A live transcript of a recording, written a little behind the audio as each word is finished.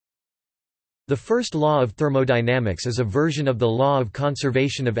The first law of thermodynamics is a version of the law of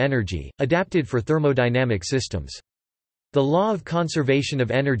conservation of energy, adapted for thermodynamic systems. The law of conservation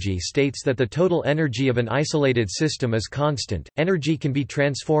of energy states that the total energy of an isolated system is constant. Energy can be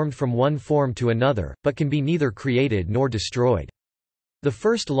transformed from one form to another, but can be neither created nor destroyed. The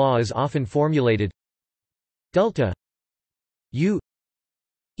first law is often formulated delta U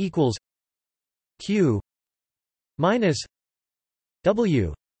equals Q minus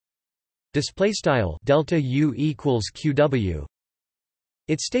W. Display style delta U equals QW.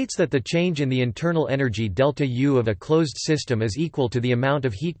 It states that the change in the internal energy delta U of a closed system is equal to the amount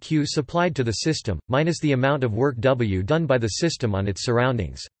of heat Q supplied to the system, minus the amount of work W done by the system on its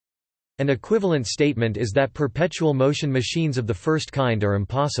surroundings. An equivalent statement is that perpetual motion machines of the first kind are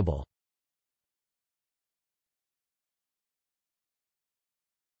impossible.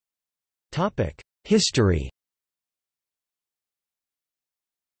 History.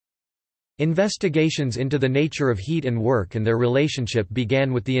 Investigations into the nature of heat and work and their relationship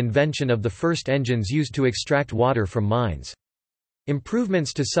began with the invention of the first engines used to extract water from mines.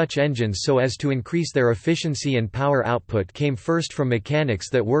 Improvements to such engines so as to increase their efficiency and power output came first from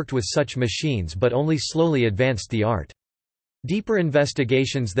mechanics that worked with such machines but only slowly advanced the art. Deeper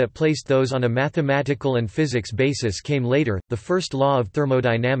investigations that placed those on a mathematical and physics basis came later. The first law of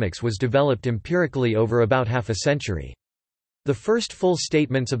thermodynamics was developed empirically over about half a century. The first full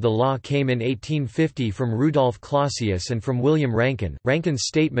statements of the law came in 1850 from Rudolf Clausius and from William Rankine. Rankine's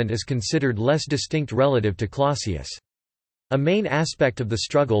statement is considered less distinct relative to Clausius. A main aspect of the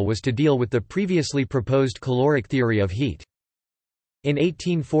struggle was to deal with the previously proposed caloric theory of heat. In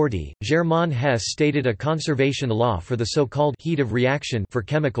 1840, Germain Hess stated a conservation law for the so-called heat of reaction for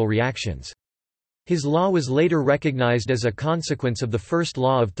chemical reactions. His law was later recognized as a consequence of the first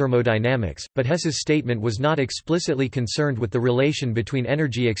law of thermodynamics, but Hess's statement was not explicitly concerned with the relation between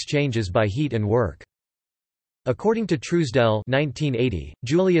energy exchanges by heat and work. According to Truesdell 1980,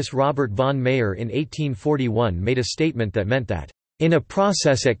 Julius Robert von Mayer in 1841 made a statement that meant that, "In a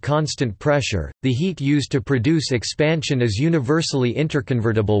process at constant pressure, the heat used to produce expansion is universally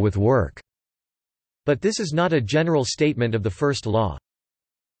interconvertible with work." But this is not a general statement of the first law.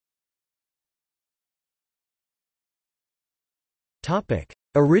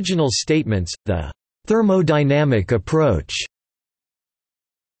 Original statements, the thermodynamic approach.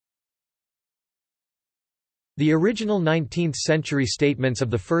 The original 19th-century statements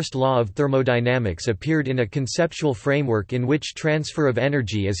of the first law of thermodynamics appeared in a conceptual framework in which transfer of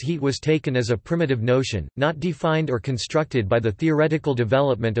energy as heat was taken as a primitive notion, not defined or constructed by the theoretical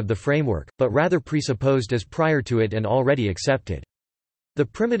development of the framework, but rather presupposed as prior to it and already accepted. The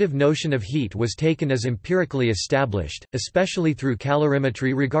primitive notion of heat was taken as empirically established, especially through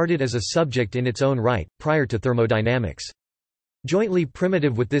calorimetry regarded as a subject in its own right, prior to thermodynamics. Jointly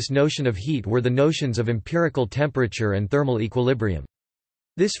primitive with this notion of heat were the notions of empirical temperature and thermal equilibrium.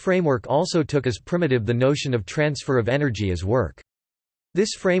 This framework also took as primitive the notion of transfer of energy as work.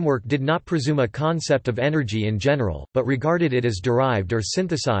 This framework did not presume a concept of energy in general, but regarded it as derived or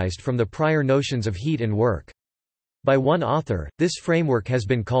synthesized from the prior notions of heat and work. By one author, this framework has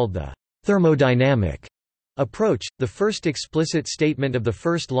been called the thermodynamic approach. The first explicit statement of the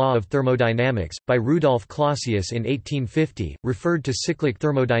first law of thermodynamics, by Rudolf Clausius in 1850, referred to cyclic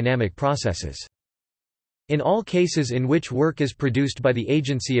thermodynamic processes. In all cases in which work is produced by the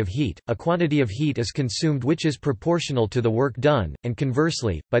agency of heat, a quantity of heat is consumed which is proportional to the work done, and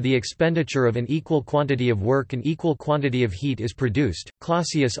conversely, by the expenditure of an equal quantity of work an equal quantity of heat is produced.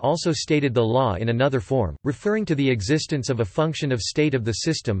 Clausius also stated the law in another form, referring to the existence of a function of state of the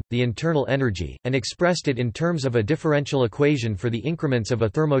system, the internal energy, and expressed it in terms of a differential equation for the increments of a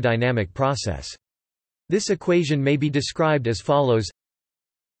thermodynamic process. This equation may be described as follows.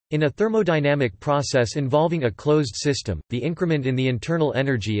 In a thermodynamic process involving a closed system, the increment in the internal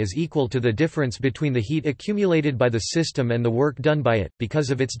energy is equal to the difference between the heat accumulated by the system and the work done by it. Because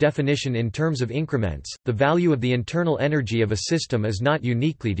of its definition in terms of increments, the value of the internal energy of a system is not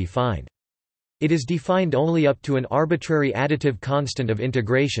uniquely defined. It is defined only up to an arbitrary additive constant of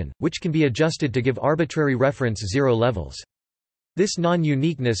integration, which can be adjusted to give arbitrary reference zero levels. This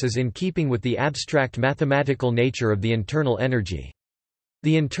non-uniqueness is in keeping with the abstract mathematical nature of the internal energy.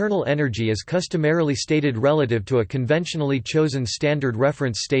 The internal energy is customarily stated relative to a conventionally chosen standard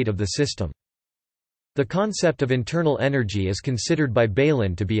reference state of the system. The concept of internal energy is considered by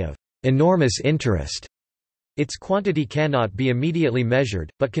Bailyn to be of enormous interest. Its quantity cannot be immediately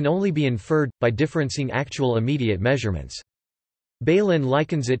measured, but can only be inferred, by differencing actual immediate measurements. Bailyn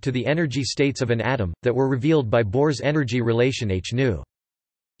likens it to the energy states of an atom, that were revealed by Bohr's energy relation h nu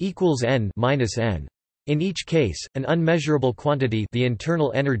equals n minus n. In each case, an unmeasurable quantity, the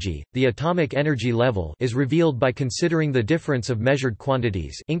internal energy, the atomic energy level, is revealed by considering the difference of measured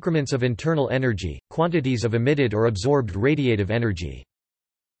quantities, increments of internal energy, quantities of emitted or absorbed radiative energy.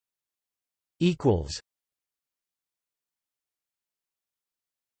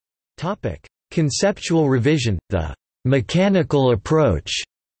 Topic: Conceptual revision, the mechanical approach.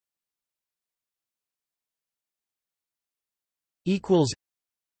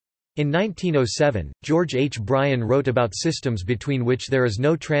 In 1907, George H. Bryan wrote about systems between which there is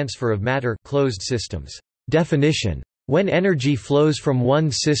no transfer of matter, closed systems. Definition: when energy flows from one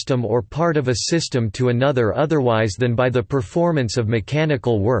system or part of a system to another otherwise than by the performance of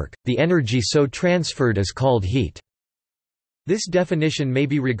mechanical work, the energy so transferred is called heat. This definition may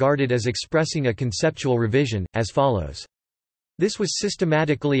be regarded as expressing a conceptual revision, as follows. This was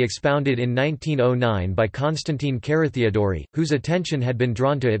systematically expounded in 1909 by Constantin Carathéodory, whose attention had been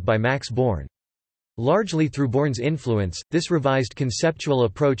drawn to it by Max Born. Largely through Born's influence, this revised conceptual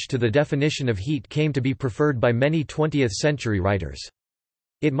approach to the definition of heat came to be preferred by many 20th-century writers.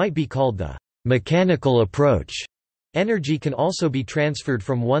 It might be called the mechanical approach. Energy can also be transferred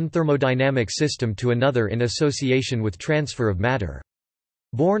from one thermodynamic system to another in association with transfer of matter.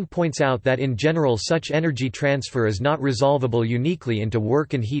 Born points out that in general such energy transfer is not resolvable uniquely into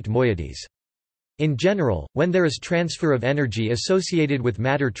work and heat moieties. In general, when there is transfer of energy associated with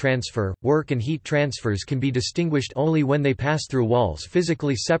matter transfer, work and heat transfers can be distinguished only when they pass through walls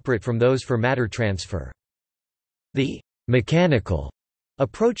physically separate from those for matter transfer. The mechanical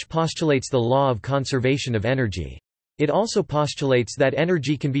approach postulates the law of conservation of energy. It also postulates that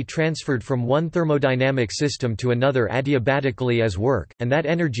energy can be transferred from one thermodynamic system to another adiabatically as work, and that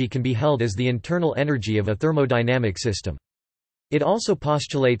energy can be held as the internal energy of a thermodynamic system. It also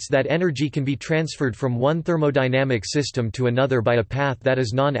postulates that energy can be transferred from one thermodynamic system to another by a path that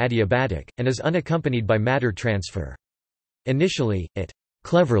is non-adiabatic, and is unaccompanied by matter transfer. Initially, it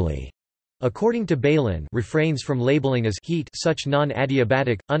cleverly, according to Bailyn, refrains from labeling as heat such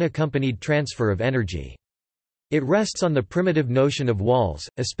non-adiabatic, unaccompanied transfer of energy. It rests on the primitive notion of walls,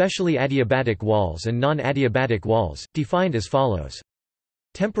 especially adiabatic walls and non-adiabatic walls, defined as follows.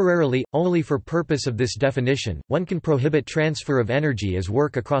 Temporarily, only for purpose of this definition, one can prohibit transfer of energy as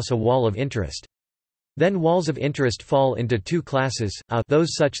work across a wall of interest. Then walls of interest fall into two classes,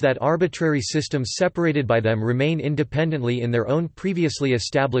 those such that arbitrary systems separated by them remain independently in their own previously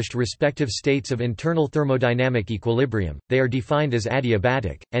established respective states of internal thermodynamic equilibrium, they are defined as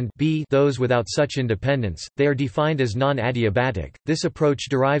adiabatic, and b those without such independence, they are defined as non-adiabatic. This approach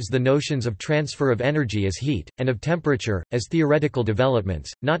derives the notions of transfer of energy as heat, and of temperature, as theoretical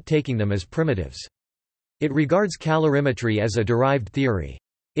developments, not taking them as primitives. It regards calorimetry as a derived theory.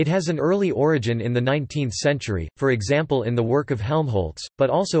 It has an early origin in the 19th century, for example in the work of Helmholtz, but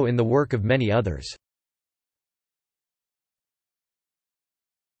also in the work of many others.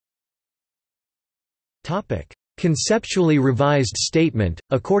 Conceptually revised statement,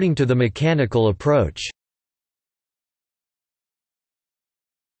 according to the mechanical approach.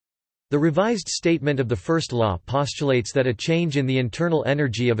 The revised statement of the first law postulates that a change in the internal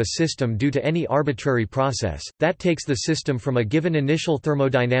energy of a system due to any arbitrary process, that takes the system from a given initial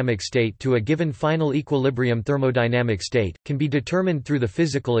thermodynamic state to a given final equilibrium thermodynamic state, can be determined through the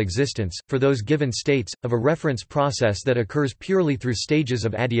physical existence, for those given states, of a reference process that occurs purely through stages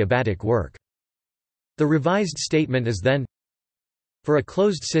of adiabatic work. The revised statement is then: for a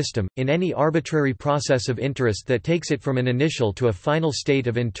closed system, in any arbitrary process of interest that takes it from an initial to a final state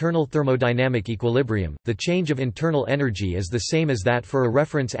of internal thermodynamic equilibrium, the change of internal energy is the same as that for a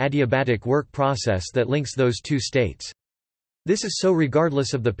reference adiabatic work process that links those two states. This is so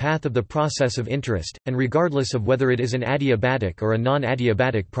regardless of the path of the process of interest, and regardless of whether it is an adiabatic or a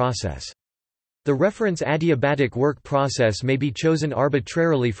non-adiabatic process. The reference adiabatic work process may be chosen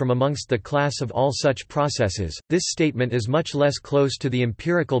arbitrarily from amongst the class of all such processes. This statement is much less close to the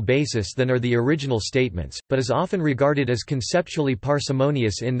empirical basis than are the original statements, but is often regarded as conceptually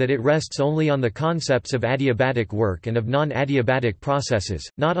parsimonious in that it rests only on the concepts of adiabatic work and of non-adiabatic processes,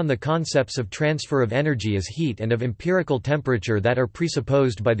 not on the concepts of transfer of energy as heat and of empirical temperature that are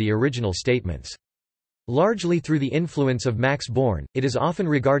presupposed by the original statements. Largely through the influence of Max Born, it is often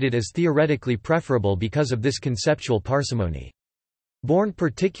regarded as theoretically preferable because of this conceptual parsimony. Born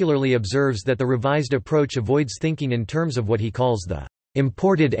particularly observes that the revised approach avoids thinking in terms of what he calls the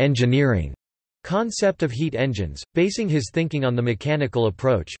imported engineering concept of heat engines, basing his thinking on the mechanical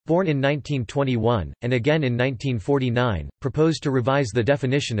approach. Born in 1921, and again in 1949, proposed to revise the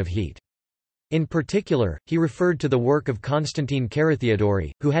definition of heat. In particular, he referred to the work of Constantin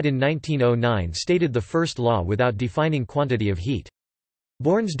Carathéodory, who had in 1909 stated the first law without defining quantity of heat.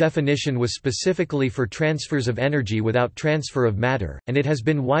 Born's definition was specifically for transfers of energy without transfer of matter, and it has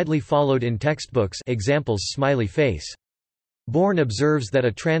been widely followed in textbooks, examples smiley face. Born observes that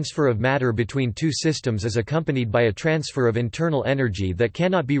a transfer of matter between two systems is accompanied by a transfer of internal energy that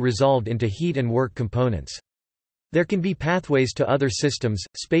cannot be resolved into heat and work components. There can be pathways to other systems,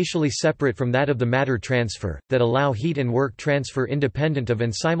 spatially separate from that of the matter transfer, that allow heat and work transfer independent of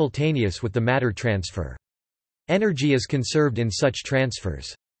and simultaneous with the matter transfer. Energy is conserved in such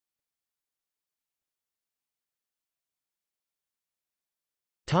transfers.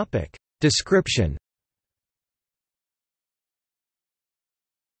 Description.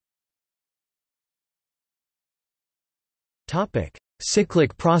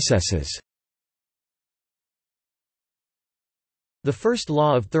 Cyclic processes. The first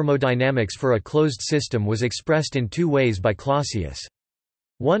law of thermodynamics for a closed system was expressed in two ways by Clausius.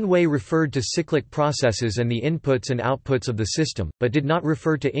 One way referred to cyclic processes and the inputs and outputs of the system, but did not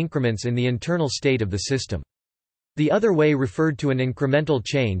refer to increments in the internal state of the system. The other way referred to an incremental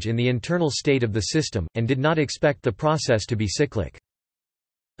change in the internal state of the system, and did not expect the process to be cyclic.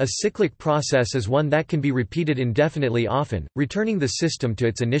 A cyclic process is one that can be repeated indefinitely often, returning the system to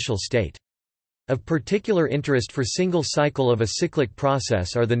its initial state. Of particular interest for single cycle of a cyclic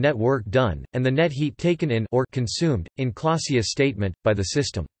process are the net work done, and the net heat taken in or consumed, in Clausius' statement, by the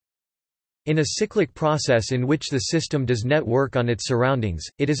system. In a cyclic process in which the system does net work on its surroundings,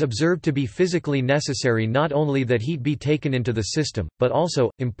 it is observed to be physically necessary not only that heat be taken into the system, but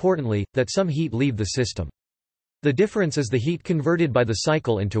also, importantly, that some heat leave the system. The difference is the heat converted by the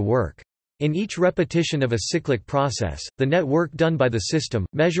cycle into work. In each repetition of a cyclic process, the net work done by the system,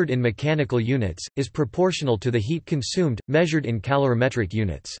 measured in mechanical units, is proportional to the heat consumed, measured in calorimetric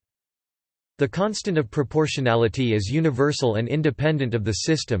units. The constant of proportionality is universal and independent of the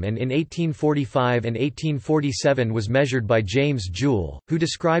system, and in 1845 and 1847 was measured by James Joule, who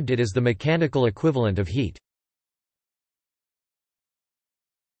described it as the mechanical equivalent of heat.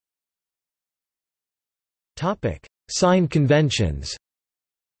 Sign conventions.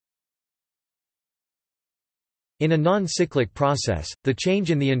 In a non-cyclic process, the change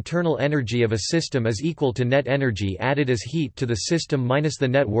in the internal energy of a system is equal to net energy added as heat to the system minus the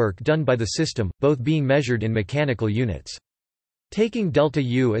net work done by the system, both being measured in mechanical units. Taking delta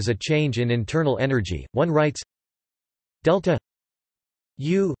U as a change in internal energy, one writes delta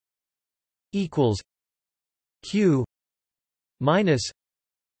U equals Q minus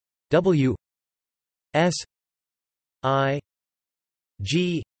W S I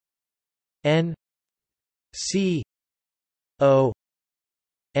G N C O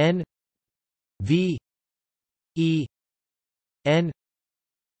N V E N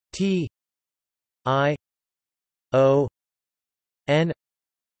T I O N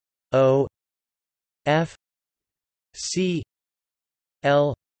O F C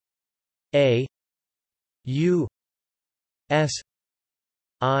L A U S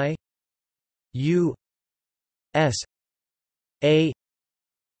I U S A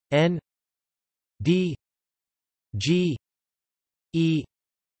N D G E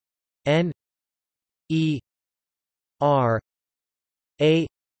N E R A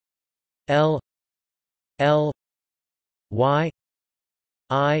L L Y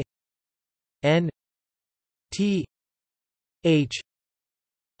I N T H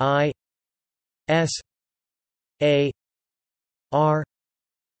I S A R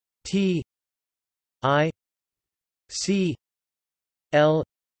T I C L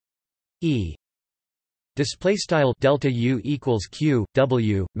E. Display style delta U equals Q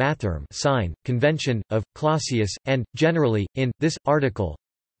W mathrm sign convention of Clausius, and generally in this article,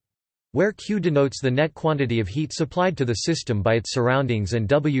 where Q denotes the net quantity of heat supplied to the system by its surroundings and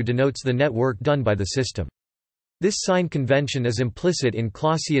W denotes the net work done by the system. This sign convention is implicit in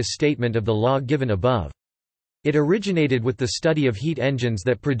Clausius' statement of the law given above. It originated with the study of heat engines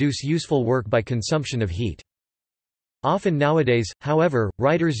that produce useful work by consumption of heat. Often nowadays, however,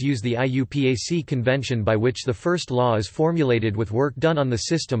 writers use the IUPAC convention by which the first law is formulated with work done on the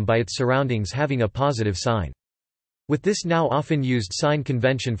system by its surroundings having a positive sign. With this now often used sign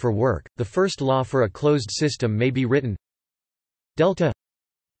convention for work, the first law for a closed system may be written delta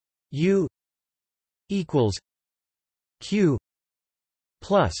U equals Q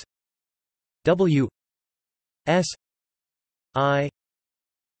plus W S I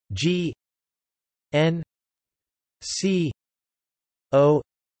G N C O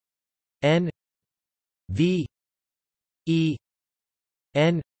N V E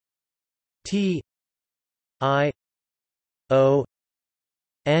N T I O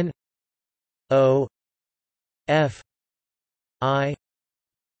N O F I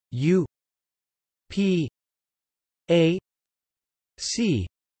U P A c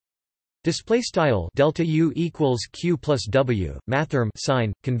display style delta U equals Q plus W mathrm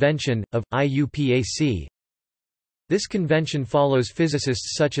sign convention of IUPAC. This convention follows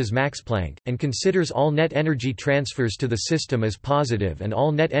physicists such as Max Planck, and considers all net energy transfers to the system as positive and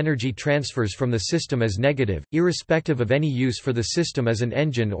all net energy transfers from the system as negative, irrespective of any use for the system as an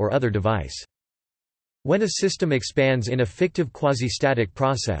engine or other device. When a system expands in a fictive quasi-static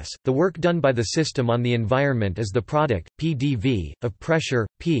process, the work done by the system on the environment is the product, P(dV), of pressure,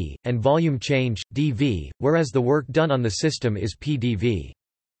 P, and volume change, dV, whereas the work done on the system is P(dV).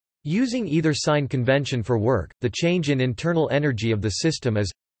 Using either sign convention for work, the change in internal energy of the system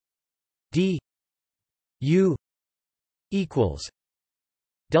is d U equals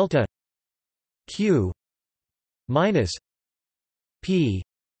delta Q minus P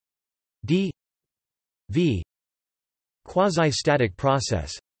d V quasi-static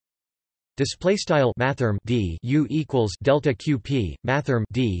process. Display style mathrm d U equals delta QP mathrm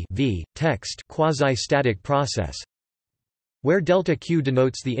d V text quasi-static process, where delta Q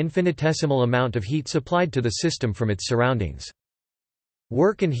denotes the infinitesimal amount of heat supplied to the system from its surroundings.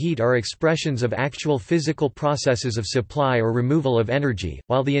 Work and heat are expressions of actual physical processes of supply or removal of energy,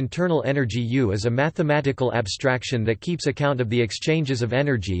 while the internal energy U is a mathematical abstraction that keeps account of the exchanges of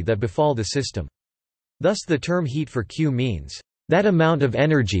energy that befall the system. Thus the term heat for Q means that amount of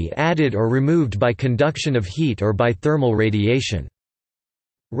energy added or removed by conduction of heat or by thermal radiation,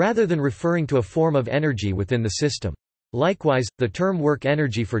 rather than referring to a form of energy within the system. Likewise, the term work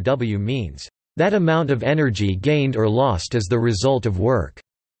energy for W means that amount of energy gained or lost as the result of work.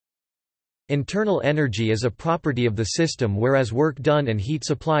 Internal energy is a property of the system, whereas work done and heat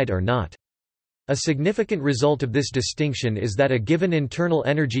supplied are not. A significant result of this distinction is that a given internal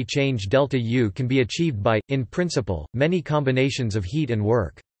energy change delta U can be achieved by, in principle, many combinations of heat and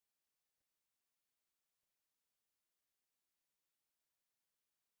work.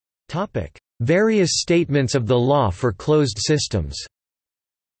 Various statements of the law for closed systems.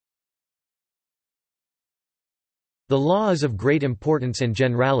 The law is of great importance and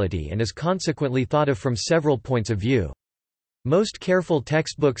generality and is consequently thought of from several points of view. Most careful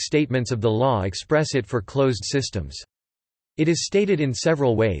textbook statements of the law express it for closed systems. It is stated in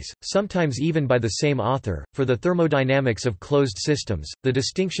several ways, sometimes even by the same author. For the thermodynamics of closed systems, the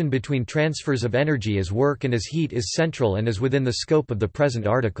distinction between transfers of energy as work and as heat is central and is within the scope of the present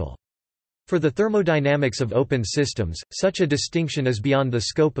article. For the thermodynamics of open systems, such a distinction is beyond the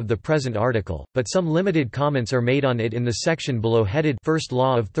scope of the present article, but some limited comments are made on it in the section below headed First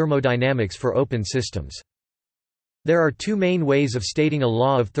Law of Thermodynamics for Open Systems. There are two main ways of stating a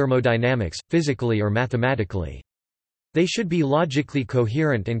law of thermodynamics, physically or mathematically. They should be logically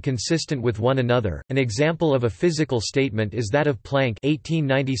coherent and consistent with one another. An example of a physical statement is that of Planck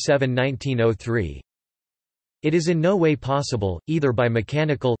 (1897–1903). It is in no way possible, either by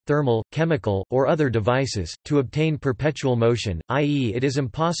mechanical, thermal, chemical, or other devices, to obtain perpetual motion, i.e. it is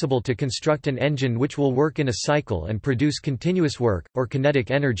impossible to construct an engine which will work in a cycle and produce continuous work, or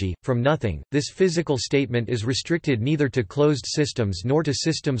kinetic energy, from nothing. This physical statement is restricted neither to closed systems nor to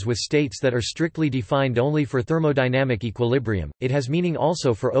systems with states that are strictly defined only for thermodynamic equilibrium. It has meaning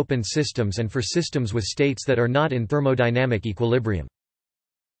also for open systems and for systems with states that are not in thermodynamic equilibrium.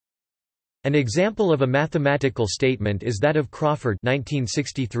 An example of a mathematical statement is that of Crawford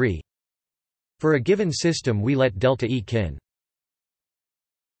 1963. For a given system we let delta E kin.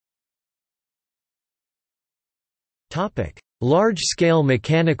 Large-scale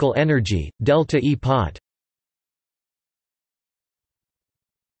mechanical energy, delta E pot.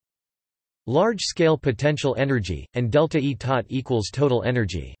 Large-scale potential energy, and delta E tot equals total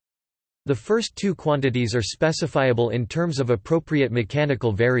energy. The first two quantities are specifiable in terms of appropriate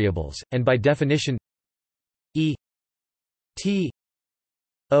mechanical variables, and by definition E T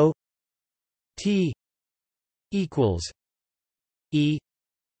O T equals E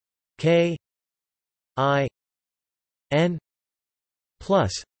K I N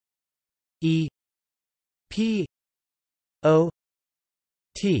plus E P O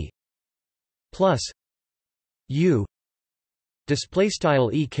T plus U. Display style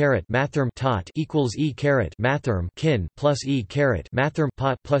E caret mathrm tot equals E caret mathrm kin plus E caret mathrm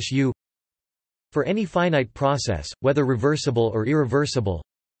pot plus U. For any finite process, whether reversible or irreversible,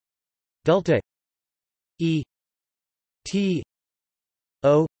 delta E T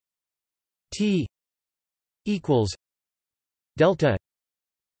O T equals delta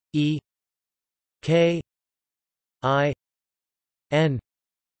E K I N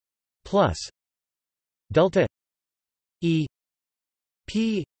plus delta E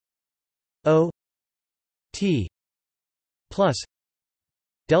P O T plus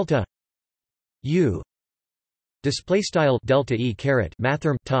delta U. Display style delta e caret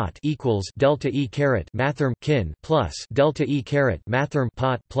mathrm tot equals delta e caret mathrm kin plus delta e caret mathrm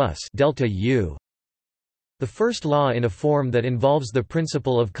pot plus delta u. The first law in a form that involves the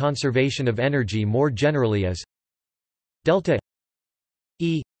principle of conservation of energy more generally is delta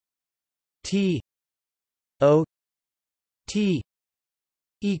E T O T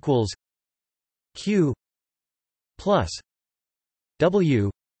equals Q plus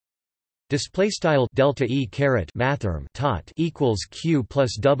W. Display style delta E caret mathrm tot equals Q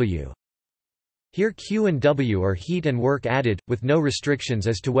plus W. Here Q and W are heat and work added, with no restrictions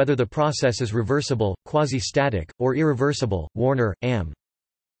as to whether the process is reversible, quasi-static, or irreversible. Warner, Am.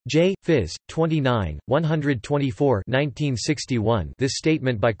 J. Phys. 29, 124 1961. This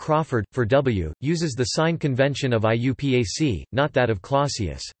statement by Crawford, for W, uses the sign convention of IUPAC, not that of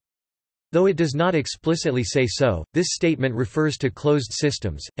Clausius. Though it does not explicitly say so, this statement refers to closed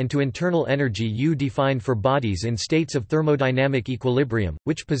systems, and to internal energy U defined for bodies in states of thermodynamic equilibrium,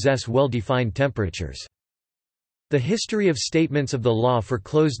 which possess well-defined temperatures. The history of statements of the law for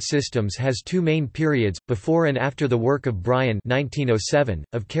closed systems has two main periods, before and after the work of Bryan 1907,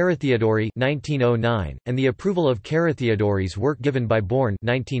 of Carathéodory 1909, and the approval of Carathéodory's work given by Born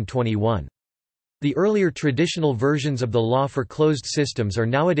 1921. The earlier traditional versions of the law for closed systems are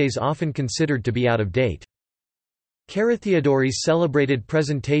nowadays often considered to be out of date. Carathéodory's celebrated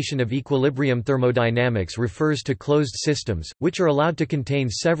presentation of equilibrium thermodynamics refers to closed systems, which are allowed to contain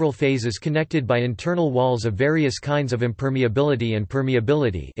several phases connected by internal walls of various kinds of impermeability and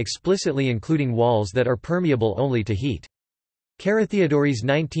permeability, explicitly including walls that are permeable only to heat. Carathéodory's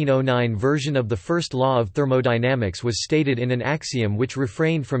 1909 version of the first law of thermodynamics was stated in an axiom which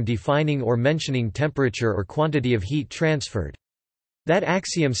refrained from defining or mentioning temperature or quantity of heat transferred. That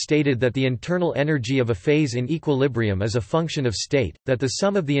axiom stated that the internal energy of a phase in equilibrium is a function of state, that the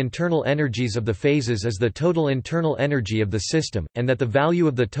sum of the internal energies of the phases is the total internal energy of the system, and that the value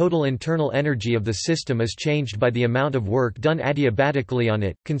of the total internal energy of the system is changed by the amount of work done adiabatically on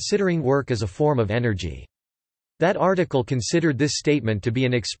it, considering work as a form of energy. That article considered this statement to be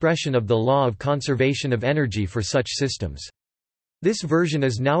an expression of the law of conservation of energy for such systems. This version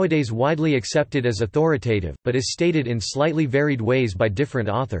is nowadays widely accepted as authoritative, but is stated in slightly varied ways by different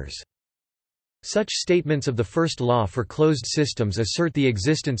authors. Such statements of the first law for closed systems assert the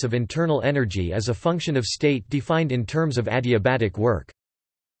existence of internal energy as a function of state defined in terms of adiabatic work.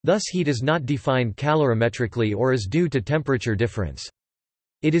 Thus heat is not defined calorimetrically or is due to temperature difference.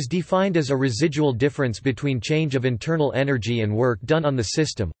 It is defined as a residual difference between change of internal energy and work done on the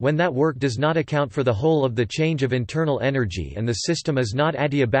system, when that work does not account for the whole of the change of internal energy and the system is not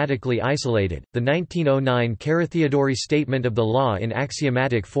adiabatically isolated. The 1909 Carathéodory statement of the law in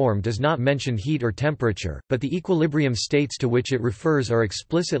axiomatic form does not mention heat or temperature, but the equilibrium states to which it refers are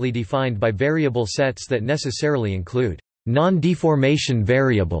explicitly defined by variable sets that necessarily include non-deformation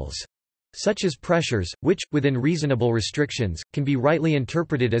variables, such as pressures, which, within reasonable restrictions, can be rightly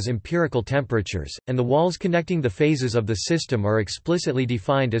interpreted as empirical temperatures, and the walls connecting the phases of the system are explicitly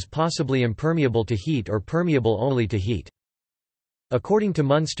defined as possibly impermeable to heat or permeable only to heat. According to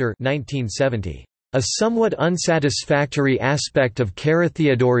Munster 1970, a somewhat unsatisfactory aspect of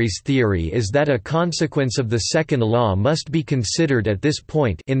Carathéodory's theory is that a consequence of the second law must be considered at this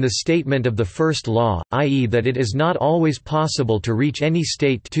point in the statement of the first law, i.e. that it is not always possible to reach any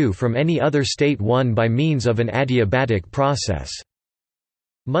state 2 from any other state 1 by means of an adiabatic process.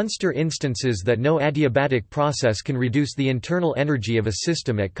 Munster instances that no adiabatic process can reduce the internal energy of a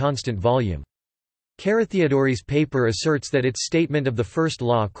system at constant volume. Carathéodory's paper asserts that its statement of the first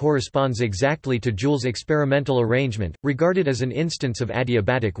law corresponds exactly to Joule's experimental arrangement, regarded as an instance of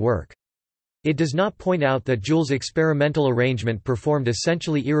adiabatic work. It does not point out that Joule's experimental arrangement performed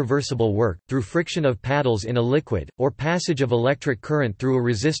essentially irreversible work, through friction of paddles in a liquid, or passage of electric current through a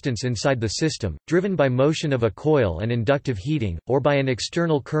resistance inside the system, driven by motion of a coil and inductive heating, or by an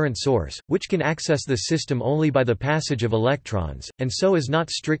external current source, which can access the system only by the passage of electrons, and so is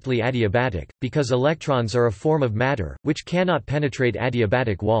not strictly adiabatic, because electrons are a form of matter, which cannot penetrate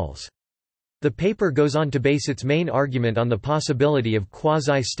adiabatic walls. The paper goes on to base its main argument on the possibility of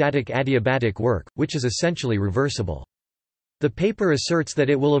quasi-static adiabatic work, which is essentially reversible. The paper asserts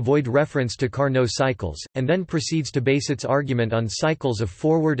that it will avoid reference to Carnot cycles, and then proceeds to base its argument on cycles of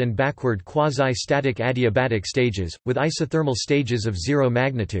forward and backward quasi-static adiabatic stages, with isothermal stages of zero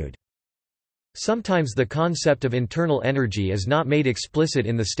magnitude. Sometimes the concept of internal energy is not made explicit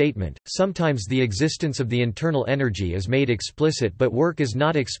in the statement, sometimes the existence of the internal energy is made explicit but work is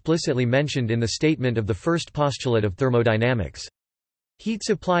not explicitly mentioned in the statement of the first postulate of thermodynamics. Heat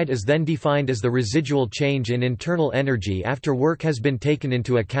supplied is then defined as the residual change in internal energy after work has been taken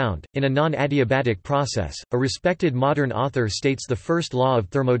into account. In a non-adiabatic process, a respected modern author states the first law of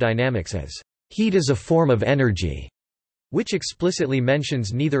thermodynamics as, "Heat is a form of energy," which explicitly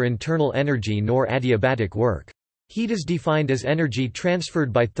mentions neither internal energy nor adiabatic work. Heat is defined as energy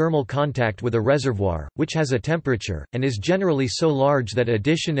transferred by thermal contact with a reservoir, which has a temperature, and is generally so large that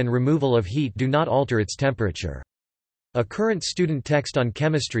addition and removal of heat do not alter its temperature. A current student text on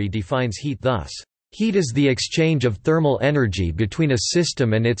chemistry defines heat thus: "Heat is the exchange of thermal energy between a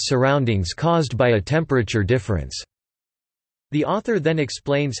system and its surroundings caused by a temperature difference." The author then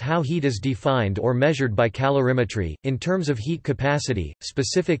explains how heat is defined or measured by calorimetry, in terms of heat capacity,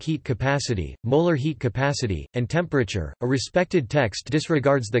 specific heat capacity, molar heat capacity, and temperature. A respected text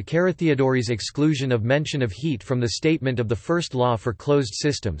disregards the Carathéodory's exclusion of mention of heat from the statement of the first law for closed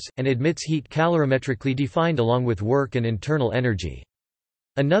systems, and admits heat calorimetrically defined along with work and internal energy.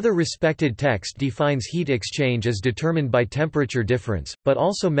 Another respected text defines heat exchange as determined by temperature difference, but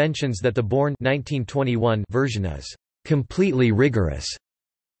also mentions that the Born 1921 version is completely rigorous.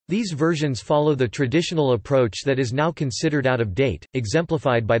 These versions follow the traditional approach that is now considered out of date,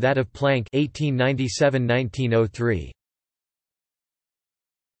 exemplified by that of Planck 1897–1903.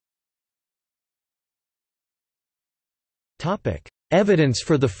 Topic: Evidence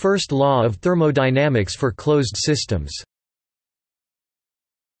for the first law of thermodynamics for closed systems.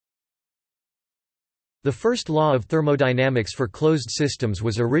 The first law of thermodynamics for closed systems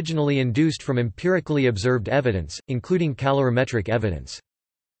was originally induced from empirically observed evidence, including calorimetric evidence.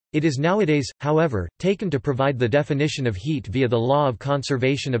 It is nowadays, however, taken to provide the definition of heat via the law of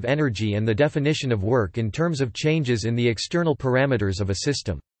conservation of energy and the definition of work in terms of changes in the external parameters of a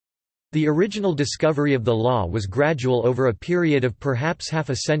system. The original discovery of the law was gradual over a period of perhaps half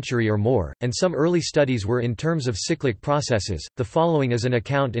a century or more, and some early studies were in terms of cyclic processes. The following is an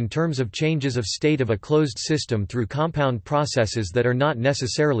account in terms of changes of state of a closed system through compound processes that are not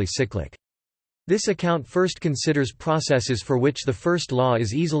necessarily cyclic. This account first considers processes for which the first law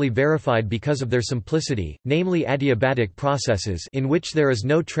is easily verified because of their simplicity, namely adiabatic processes in which there is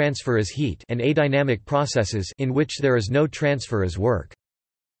no transfer as heat, and adynamic processes in which there is no transfer as work.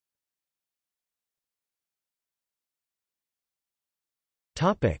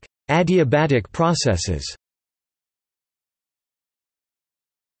 Adiabatic processes.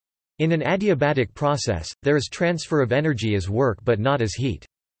 In an adiabatic process, there is transfer of energy as work but not as heat.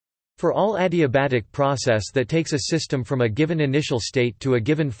 For all adiabatic process that takes a system from a given initial state to a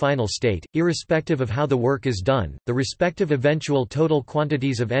given final state, irrespective of how the work is done, the respective eventual total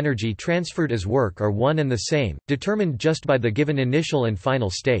quantities of energy transferred as work are one and the same, determined just by the given initial and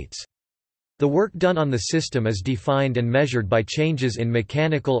final states. The work done on the system is defined and measured by changes in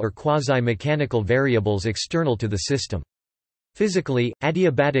mechanical or quasi-mechanical variables external to the system. Physically,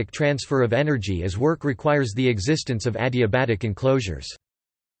 adiabatic transfer of energy as work requires the existence of adiabatic enclosures.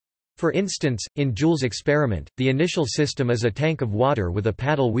 For instance, in Joule's experiment, the initial system is a tank of water with a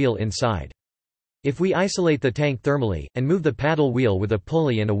paddle wheel inside. If we isolate the tank thermally, and move the paddle wheel with a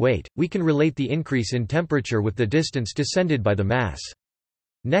pulley and a weight, we can relate the increase in temperature with the distance descended by the mass.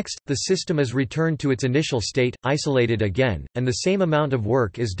 Next, the system is returned to its initial state, isolated again, and the same amount of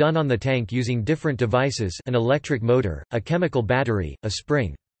work is done on the tank using different devices: an electric motor, a chemical battery, a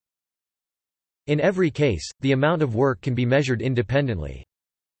spring. In every case, the amount of work can be measured independently.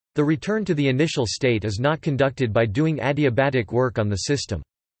 The return to the initial state is not conducted by doing adiabatic work on the system.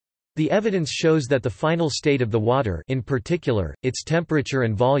 The evidence shows that the final state of the water, in particular, its temperature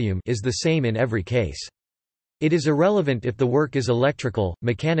and volume, is the same in every case. It is irrelevant if the work is electrical,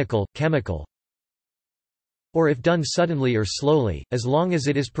 mechanical, chemical, or if done suddenly or slowly, as long as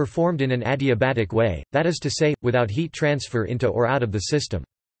it is performed in an adiabatic way, that is to say, without heat transfer into or out of the system.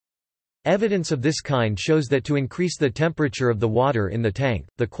 Evidence of this kind shows that to increase the temperature of the water in the tank,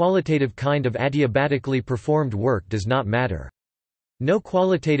 the qualitative kind of adiabatically performed work does not matter. No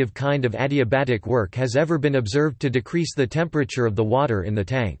qualitative kind of adiabatic work has ever been observed to decrease the temperature of the water in the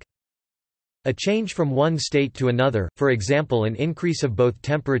tank. A change from one state to another, for example an increase of both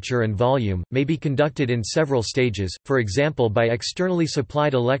temperature and volume, may be conducted in several stages, for example by externally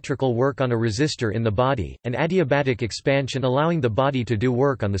supplied electrical work on a resistor in the body, and adiabatic expansion allowing the body to do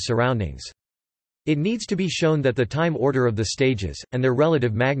work on the surroundings. It needs to be shown that the time order of the stages, and their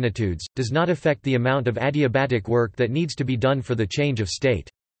relative magnitudes, does not affect the amount of adiabatic work that needs to be done for the change of state.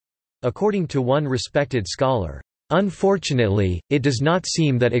 According to one respected scholar, "Unfortunately, it does not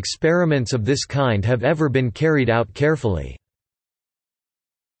seem that experiments of this kind have ever been carried out carefully."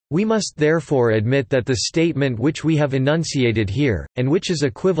 We must therefore admit that the statement which we have enunciated here, and which is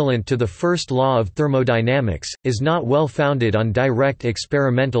equivalent to the first law of thermodynamics, is not well founded on direct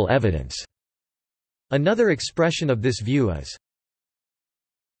experimental evidence." Another expression of this view is,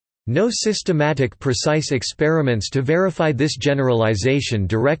 "No systematic precise experiments to verify this generalization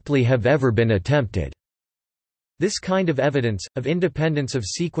directly have ever been attempted." This kind of evidence, of independence of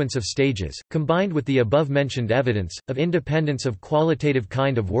sequence of stages, combined with the above-mentioned evidence, of independence of qualitative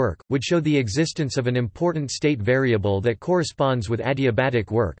kind of work, would show the existence of an important state variable that corresponds with adiabatic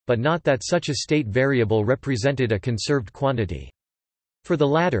work, but not that such a state variable represented a conserved quantity. For the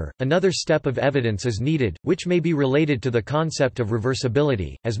latter, another step of evidence is needed, which may be related to the concept of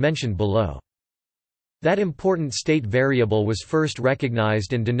reversibility, as mentioned below. That important state variable was first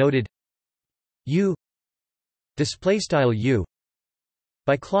recognized and denoted U U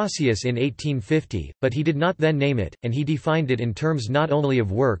by Clausius in 1850, but he did not then name it, and he defined it in terms not only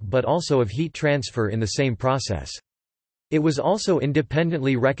of work but also of heat transfer in the same process. It was also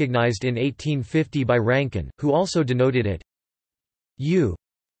independently recognized in 1850 by Rankine, who also denoted it U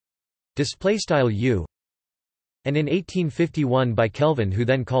U, and in 1851 by Kelvin, who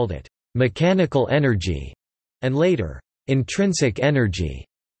then called it mechanical energy, and later intrinsic energy.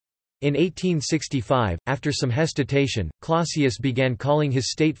 In 1865, after some hesitation, Clausius began calling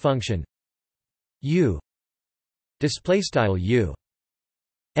his state function U U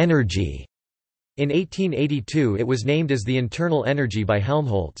energy. In 1882 it was named as the internal energy by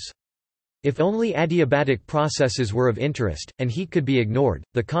Helmholtz. If only adiabatic processes were of interest, and heat could be ignored,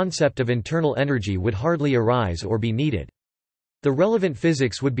 the concept of internal energy would hardly arise or be needed. The relevant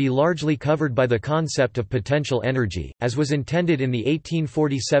physics would be largely covered by the concept of potential energy, as was intended in the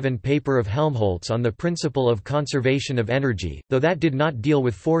 1847 paper of Helmholtz on the principle of conservation of energy, though that did not deal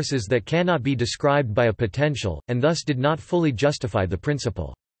with forces that cannot be described by a potential, and thus did not fully justify the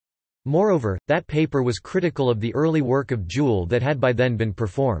principle. Moreover, that paper was critical of the early work of Joule that had by then been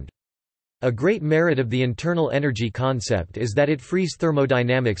performed. A great merit of the internal energy concept is that it frees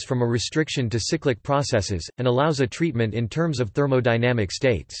thermodynamics from a restriction to cyclic processes, and allows a treatment in terms of thermodynamic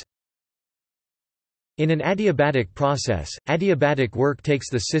states. In an adiabatic process, adiabatic work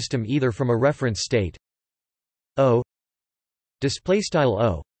takes the system either from a reference state O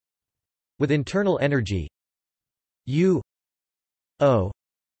O with internal energy U O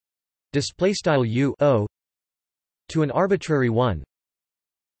U O to an arbitrary one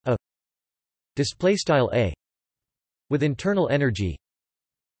A with internal energy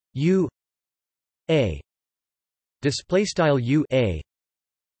U A U A,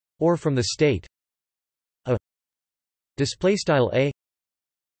 or from the state A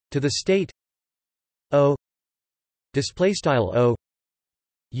to the state O O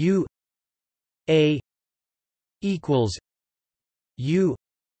U A equals U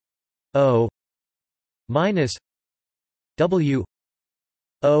O minus W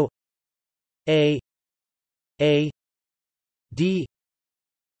O A D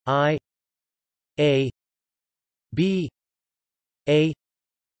I A B A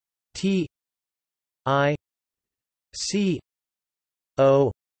T I C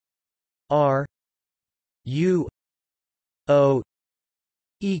O R U O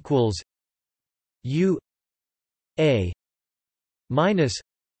equals U A minus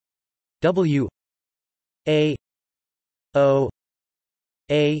W A O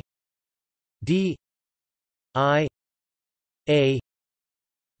A D I A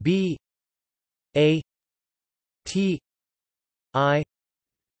B A T I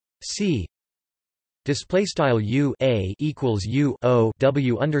C. Display style U A equals U O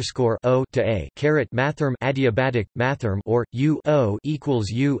W underscore O to A caret mathrm adiabatic mathrm, or U O equals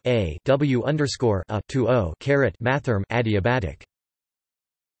U A W underscore A to O caret mathrm adiabatic.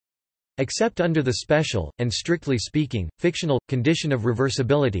 Except under the special, and strictly speaking, fictional, condition of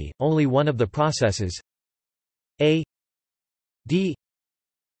reversibility, only one of the processes A D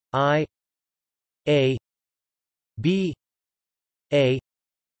I A B A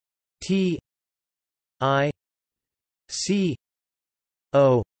T I C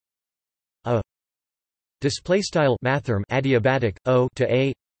O A display style mathrm adiabatic O to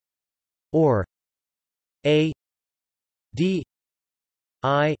A, or A D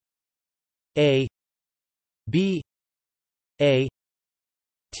I A B A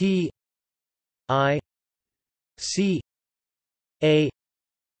T I C A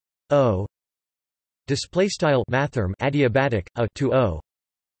O display style mathrm adiabatic A to O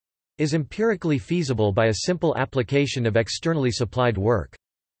is empirically feasible by a simple application of externally supplied work.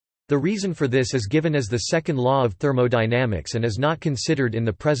 The reason for this is given as the second law of thermodynamics and is not considered in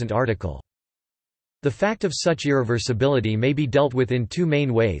the present article. The fact of such irreversibility may be dealt with in two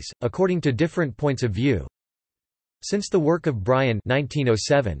main ways, according to different points of view. Since the work of Bryan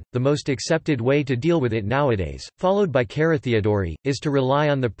 1907, the most accepted way to deal with it nowadays, followed by Carathéodory, is to rely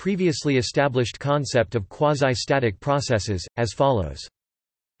on the previously established concept of quasi-static processes, as follows.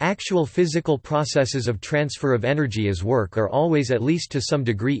 Actual physical processes of transfer of energy as work are always at least to some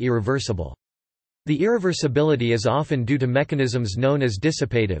degree irreversible. The irreversibility is often due to mechanisms known as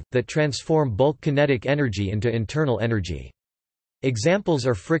dissipative, that transform bulk kinetic energy into internal energy. Examples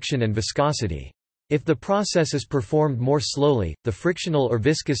are friction and viscosity. If the process is performed more slowly, the frictional or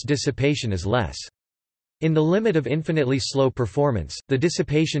viscous dissipation is less. In the limit of infinitely slow performance, the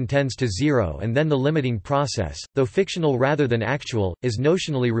dissipation tends to zero, and then the limiting process, though fictional rather than actual, is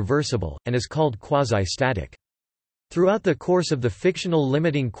notionally reversible, and is called quasi-static. Throughout the course of the fictional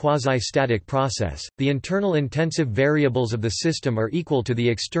limiting quasi-static process, the internal intensive variables of the system are equal to the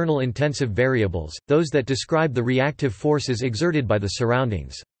external intensive variables, those that describe the reactive forces exerted by the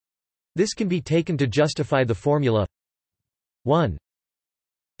surroundings. This can be taken to justify the formula 1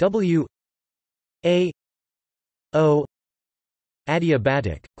 W A O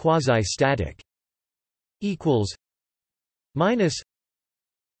adiabatic, quasi-static equals minus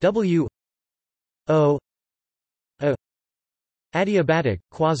W O A adiabatic,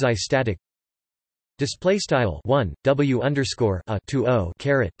 quasi-static. Display style 1 W underscore A to O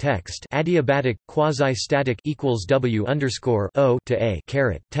caret text adiabatic quasi-static equals W underscore O to A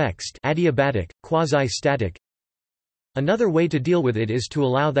caret text adiabatic quasi-static. Another way to deal with it is to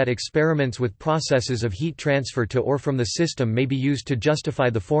allow that experiments with processes of heat transfer to or from the system may be used to justify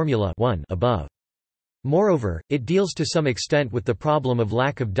the formula 1 above. Moreover, it deals to some extent with the problem of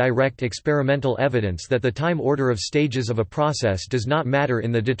lack of direct experimental evidence that the time order of stages of a process does not matter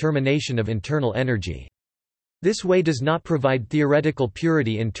in the determination of internal energy. This way does not provide theoretical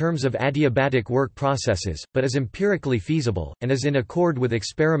purity in terms of adiabatic work processes, but is empirically feasible, and is in accord with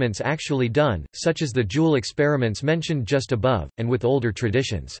experiments actually done, such as the Joule experiments mentioned just above, and with older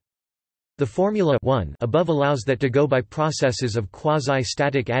traditions. The formula 1 above allows that to go by processes of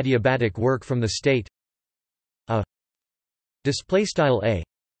quasi-static adiabatic work from the state A A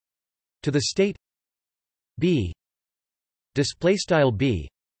to the state B B.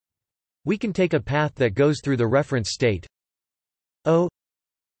 We can take a path that goes through the reference state O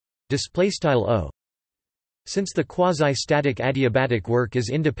O. Since the quasi-static adiabatic work is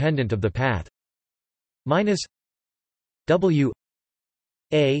independent of the path minus W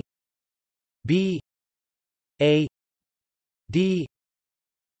A B A D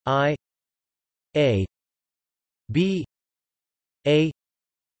I A B A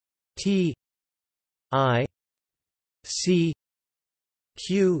T I C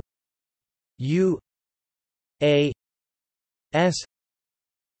Q U A S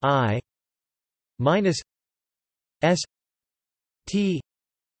I minus S T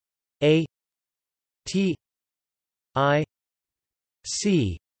A T I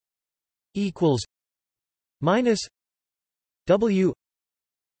C equals minus W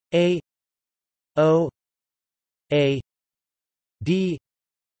A O A D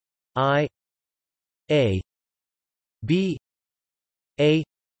I A B A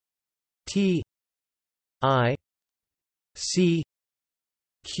T I C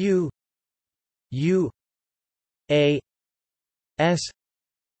Q U A S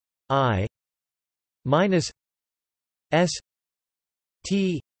I minus S T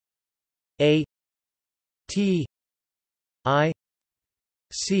A T I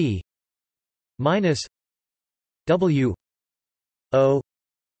C minus W O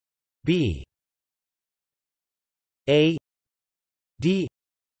B A D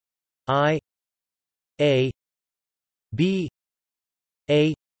I A B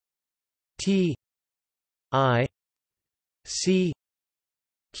A T I C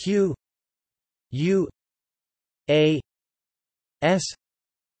Q U A S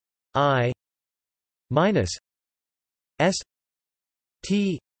I minus S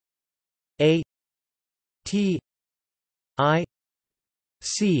T A T I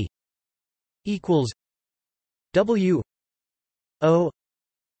C equals W O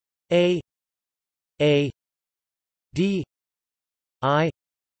A D I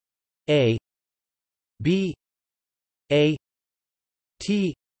A B A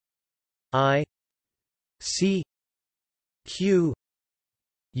T I C Q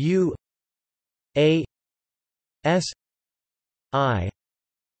U A S I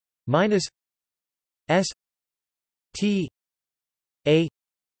minus S T A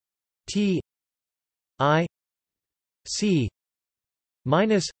T I C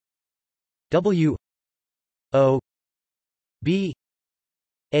minus W O B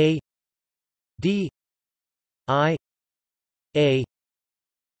A d I a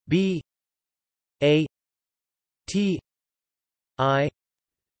b a t I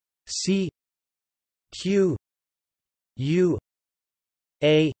c q u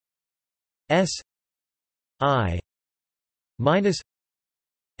a s I minus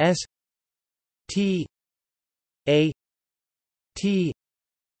s t a t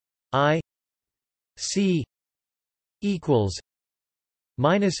I c equals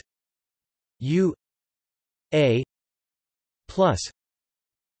minus u a plus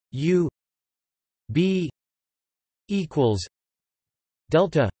u b equals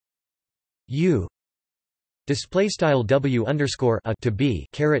delta u. Display style W underscore a to B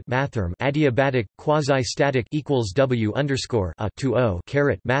caret mathrm adiabatic quasi static equals W underscore a to O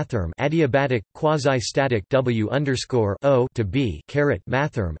caret mathrm adiabatic quasi static W underscore O to B caret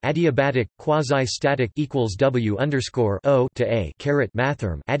mathrm adiabatic quasi static equals W underscore O to A caret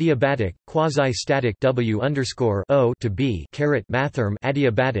mathrm adiabatic quasi static W underscore O to B caret mathrm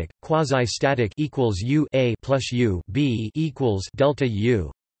adiabatic quasi static equals U A plus U B equals delta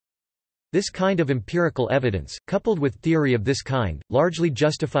U. This kind of empirical evidence, coupled with theory of this kind, largely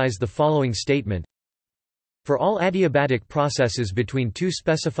justifies the following statement. For all adiabatic processes between two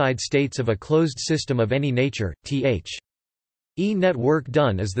specified states of a closed system of any nature, th. net work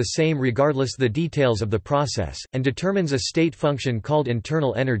done is the same regardless the details of the process, and determines a state function called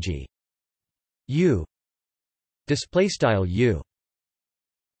internal energy U. U.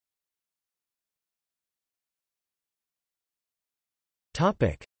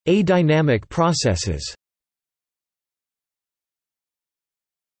 Adynamic processes.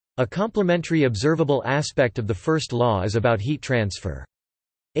 A complementary observable aspect of the first law is about heat transfer.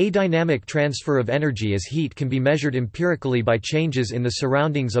 Adynamic transfer of energy as heat can be measured empirically by changes in the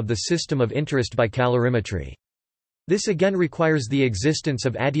surroundings of the system of interest by calorimetry. This again requires the existence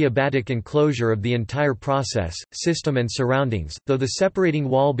of adiabatic enclosure of the entire process, system and surroundings, though the separating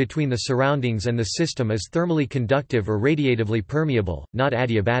wall between the surroundings and the system is thermally conductive or radiatively permeable, not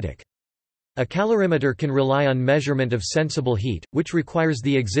adiabatic. A calorimeter can rely on measurement of sensible heat, which requires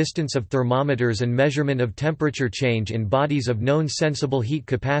the existence of thermometers and measurement of temperature change in bodies of known sensible heat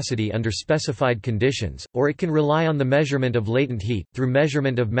capacity under specified conditions, or it can rely on the measurement of latent heat, through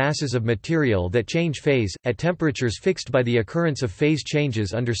measurement of masses of material that change phase, at temperatures fixed by the occurrence of phase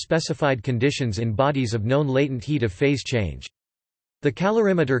changes under specified conditions in bodies of known latent heat of phase change. The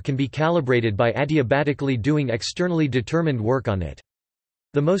calorimeter can be calibrated by adiabatically doing externally determined work on it.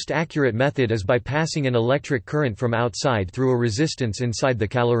 The most accurate method is by passing an electric current from outside through a resistance inside the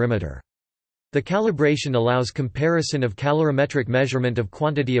calorimeter. The calibration allows comparison of calorimetric measurement of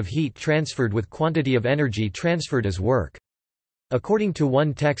quantity of heat transferred with quantity of energy transferred as work. According to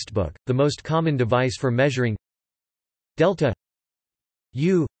one textbook, the most common device for measuring delta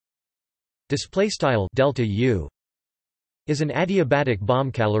U delta U is an adiabatic bomb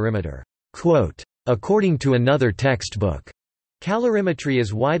calorimeter. According to another textbook, calorimetry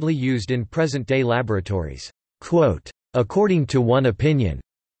is widely used in present-day laboratories. According to one opinion,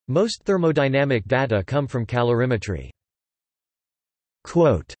 most thermodynamic data come from calorimetry.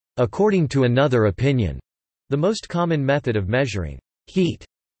 According to another opinion, the most common method of measuring heat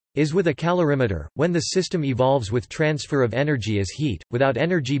is with a calorimeter, when the system evolves with transfer of energy as heat, without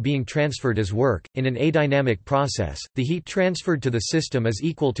energy being transferred as work. In an adynamic process, the heat transferred to the system is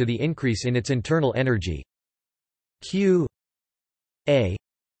equal to the increase in its internal energy Q A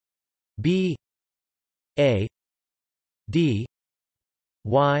B A D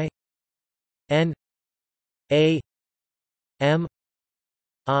Y N A M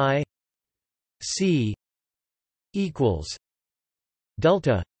I C equals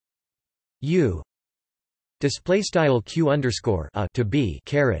delta U. Display style Q underscore a to B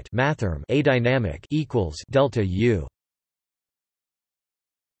caret mathrm adynamic equals delta U.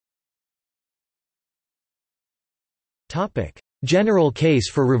 Topic: General case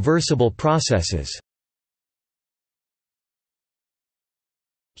for reversible processes.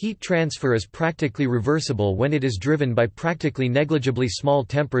 Heat transfer is practically reversible when it is driven by practically negligibly small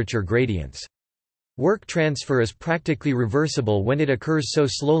temperature gradients. Work transfer is practically reversible when it occurs so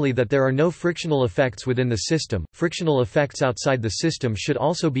slowly that there are no frictional effects within the system. Frictional effects outside the system should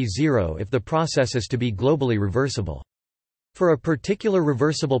also be zero if the process is to be globally reversible. For a particular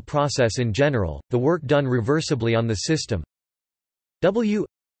reversible process in general, the work done reversibly on the system W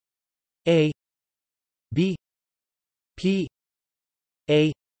A B P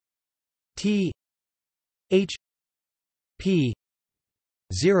A T H P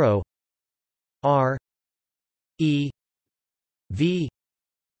 0 R E V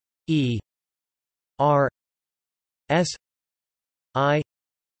E R S I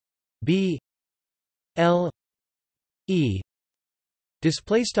B L E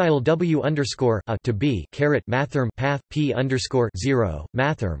display style W underscore a to B caret mathrm path P underscore 0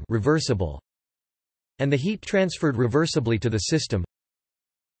 mathrm reversible, and the heat transferred reversibly to the system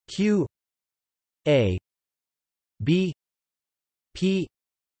Q A B P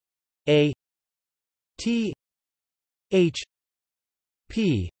A T H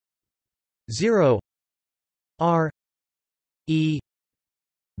P 0 R E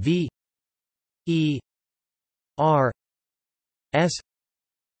V E R S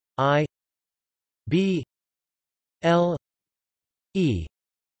I B L E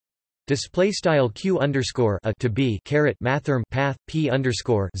display style Q underscore a to B caret mathrm path P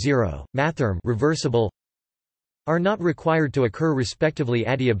underscore 0 mathrm reversible are not required to occur respectively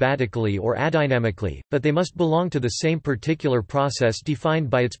adiabatically or adynamically, but they must belong to the same particular process defined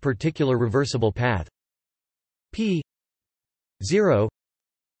by its particular reversible path P 0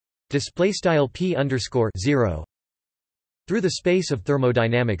 display style P underscore 0 through the space of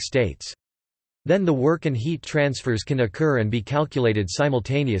thermodynamic states. Then the work and heat transfers can occur and be calculated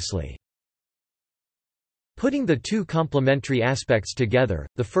simultaneously. Putting the two complementary aspects together,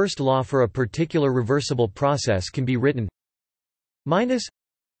 the first law for a particular reversible process can be written minus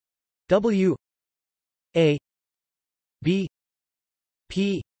W A B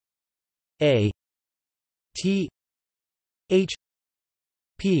P A T H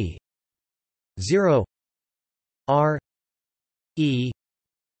P 0 R E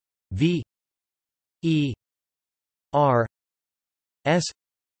V E R S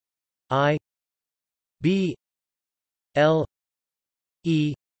I B L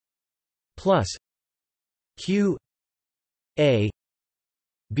E plus Q A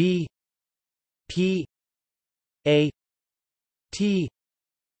B P A T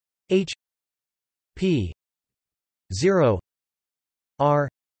H P 0 R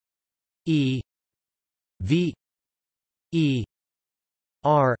E V E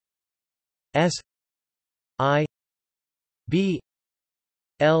R S I B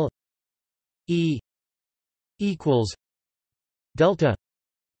L E equals delta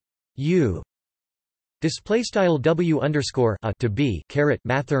U display style W underscore a to B caret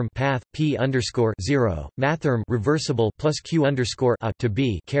mathrm path P underscore 0 mathrm reversible plus Q underscore a to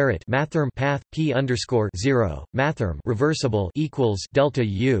B caret mathrm path P underscore 0 mathrm reversible equals delta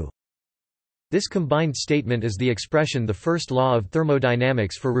U. This combined statement is the expression the first law of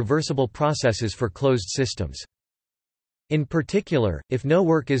thermodynamics for reversible processes for closed systems. In particular, if no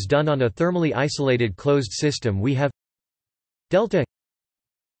work is done on a thermally isolated closed system, we have delta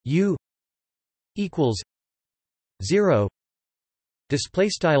U equals 0 display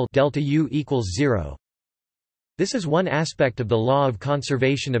style delta U equals 0. This is one aspect of the law of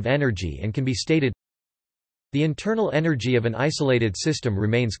conservation of energy and can be stated: the internal energy of an isolated system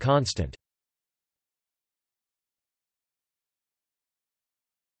remains constant.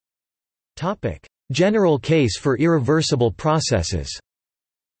 Topic: General case for irreversible processes.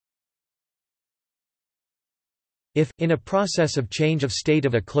 If, in a process of change of state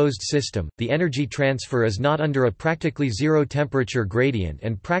of a closed system, the energy transfer is not under a practically zero temperature gradient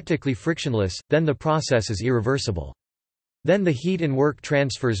and practically frictionless, then the process is irreversible. Then the heat and work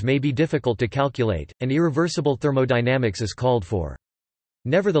transfers may be difficult to calculate, and irreversible thermodynamics is called for.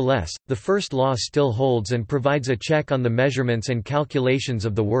 Nevertheless, the first law still holds and provides a check on the measurements and calculations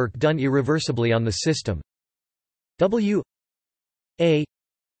of the work done irreversibly on the system. W A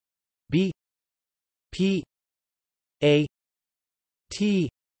B P A T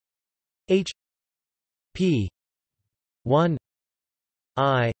H P 1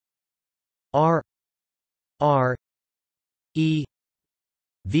 I R R E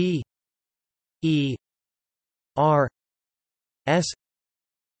V E R S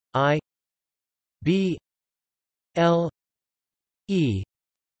I B L E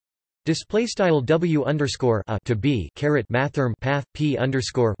display style W underscore a to B caret mathrm path P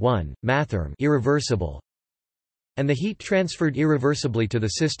underscore 1 mathrm irreversible, and the heat transferred irreversibly to the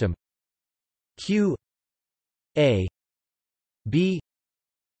system Q A B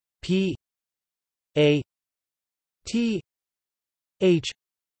P A T H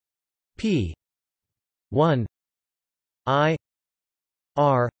P 1 I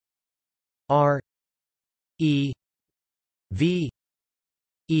R R E V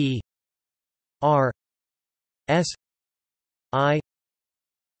E R S I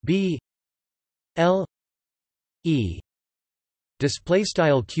B L E display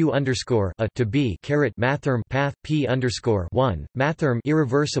style Q underscore a to B caret mathrm path P underscore 1 mathrm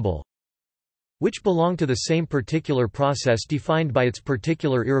irreversible, which belong to the same particular process defined by its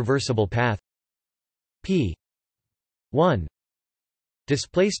particular irreversible path P 1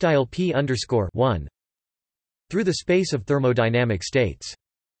 display style P underscore 1 through the space of thermodynamic states.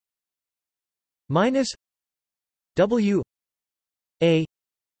 Minus W A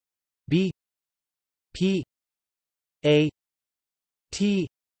B P A T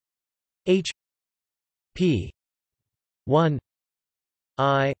H P 1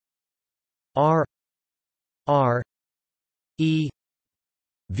 I R R E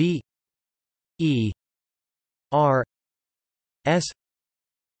V E R S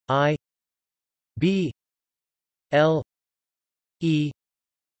I B L E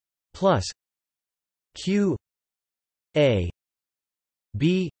plus Q A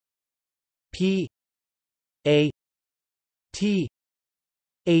B P A T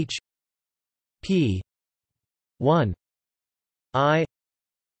H P 1 I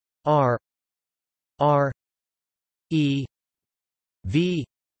R R E V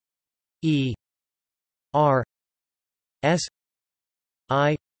E R S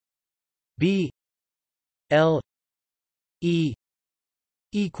I B L E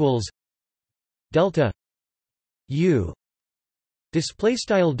equals delta U. Display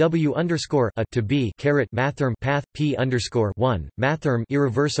style W underscore a to B caret mathrm path P underscore 1 mathrm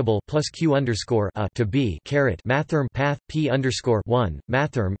irreversible plus Q underscore a to B caret mathrm path P underscore 1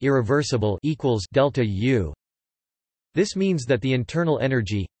 mathrm irreversible equals delta U. This means that the internal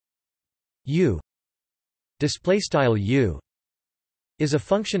energy U display style U is a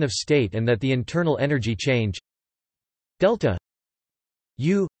function of state, and that the internal energy change delta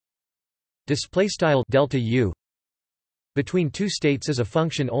U display style delta U between two states is a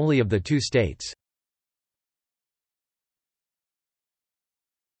function only of the two states.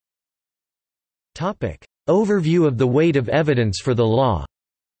 Topic: Overview of the weight of evidence for the law.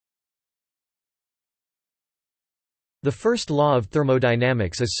 The first law of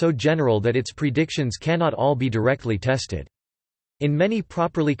thermodynamics is so general that its predictions cannot all be directly tested. In many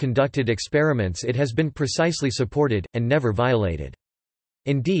properly conducted experiments it has been precisely supported, and never violated.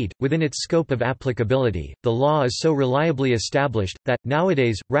 Indeed, within its scope of applicability, the law is so reliably established, that,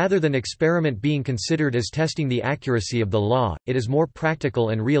 nowadays, rather than experiment being considered as testing the accuracy of the law, it is more practical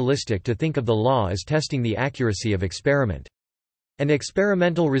and realistic to think of the law as testing the accuracy of experiment. An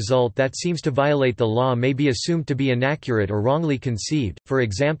experimental result that seems to violate the law may be assumed to be inaccurate or wrongly conceived, for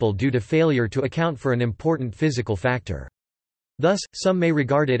example due to failure to account for an important physical factor. Thus, some may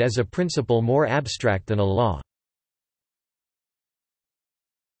regard it as a principle more abstract than a law.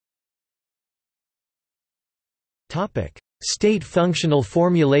 State functional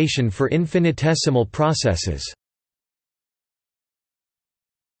formulation for infinitesimal processes.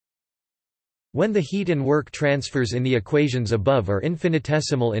 When the heat and work transfers in the equations above are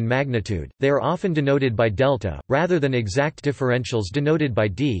infinitesimal in magnitude, they are often denoted by delta, rather than exact differentials denoted by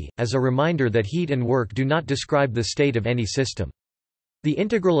d, as a reminder that heat and work do not describe the state of any system. The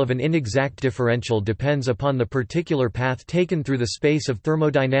integral of an inexact differential depends upon the particular path taken through the space of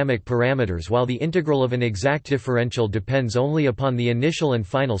thermodynamic parameters, while the integral of an exact differential depends only upon the initial and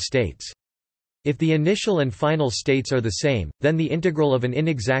final states. If the initial and final states are the same, then the integral of an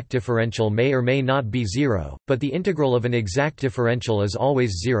inexact differential may or may not be zero, but the integral of an exact differential is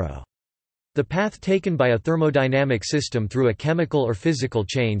always zero. The path taken by a thermodynamic system through a chemical or physical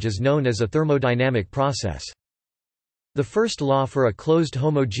change is known as a thermodynamic process. The first law for a closed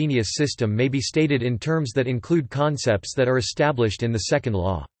homogeneous system may be stated in terms that include concepts that are established in the second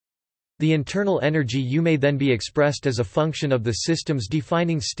law. The internal energy U may then be expressed as a function of the system's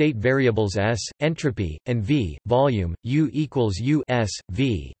defining state variables S, entropy, and V, volume, U equals U S,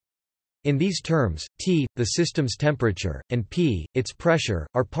 V. In these terms, T, the system's temperature, and P, its pressure,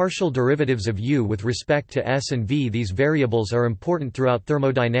 are partial derivatives of U with respect to S and V. These variables are important throughout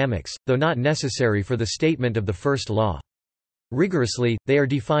thermodynamics, though not necessary for the statement of the first law. Rigorously, they are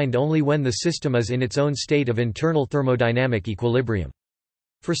defined only when the system is in its own state of internal thermodynamic equilibrium.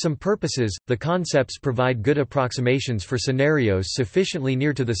 For some purposes, the concepts provide good approximations for scenarios sufficiently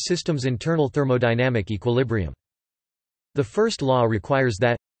near to the system's internal thermodynamic equilibrium. The first law requires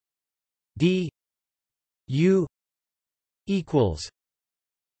that d U equals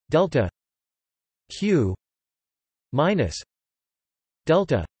delta Q minus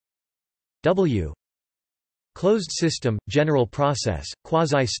delta W. Closed system, general process,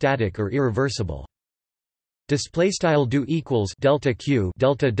 quasi-static or irreversible. Display style do equals delta Q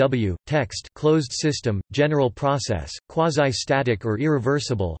delta W text closed system, general process, quasi-static or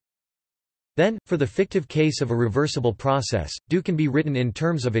irreversible. Then, for the fictive case of a reversible process, do can be written in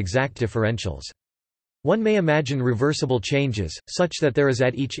terms of exact differentials. One may imagine reversible changes, such that there is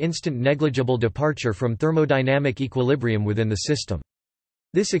at each instant negligible departure from thermodynamic equilibrium within the system.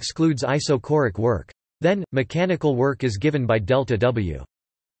 This excludes isochoric work. Then, mechanical work is given by delta W.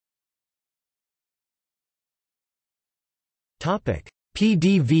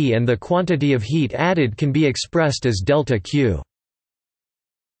 PdV and the quantity of heat added can be expressed as delta Q.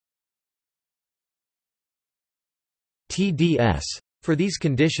 TdS. For these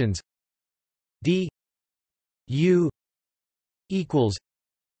conditions, d U equals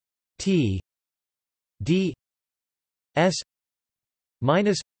T d S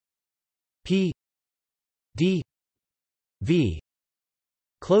minus P d V.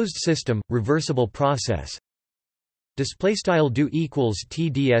 Closed system, reversible process. Display style do equals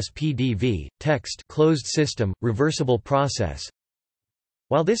TDS PdV. Text closed system, reversible process.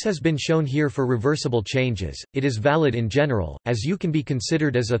 While this has been shown here for reversible changes, it is valid in general, as U can be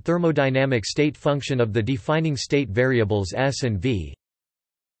considered as a thermodynamic state function of the defining state variables S and V.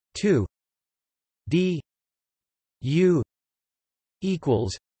 2 d U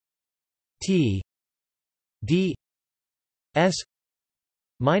equals T d S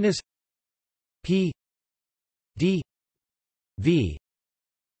minus P d V.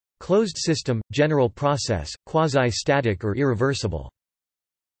 Closed system, general process, quasi-static or irreversible.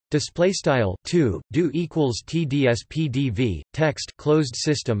 Display style 2 do equals TDS PdV. Text closed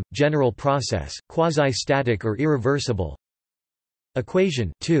system, general process, quasi-static or irreversible.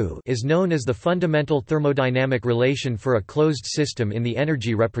 Equation 2 is known as the fundamental thermodynamic relation for a closed system in the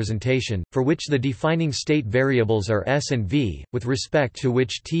energy representation, for which the defining state variables are S and V, with respect to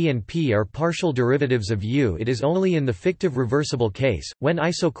which T and P are partial derivatives of U. It is only in the fictive reversible case, when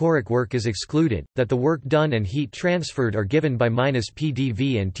isochoric work is excluded, that the work done and heat transferred are given by minus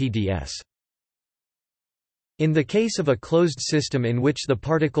PdV and TdS. In the case of a closed system in which the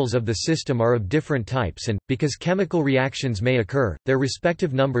particles of the system are of different types and, because chemical reactions may occur, their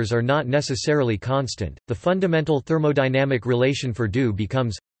respective numbers are not necessarily constant, the fundamental thermodynamic relation for do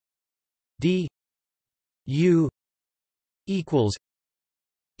becomes d U equals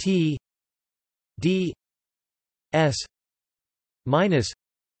T d S minus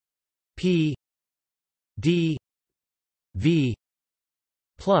P d V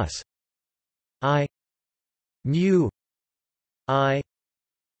plus I mu I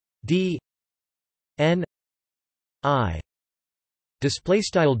d n I. Display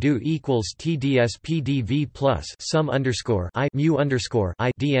style do equals TDS PdV plus sum underscore I mu underscore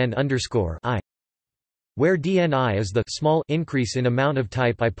I dn underscore I, where dni is the small increase in amount of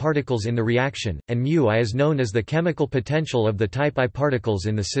type I particles in the reaction, and mu I is known as the chemical potential of the type I particles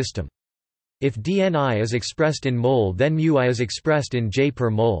in the system. If dni is expressed in mole, then mu I is expressed in J per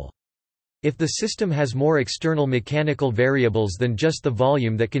mole. If the system has more external mechanical variables than just the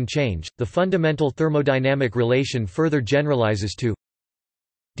volume that can change, the fundamental thermodynamic relation further generalizes to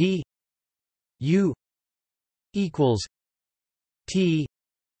d U equals T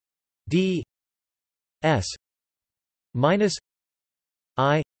d S minus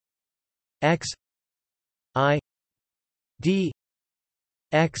I x I d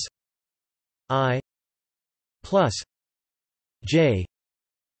x I plus J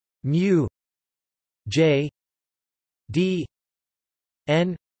mu J d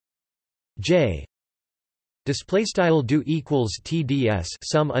n J. Display style do equals TDS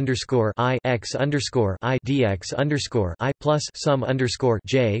sum underscore I x underscore I dx underscore I plus sum underscore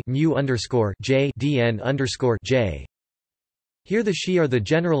J mu underscore J dn underscore J. Here the xi are the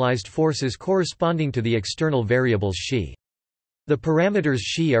generalized forces corresponding to the external variables xi. The parameters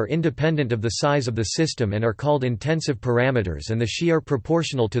xi are independent of the size of the system and are called intensive parameters, and the xi are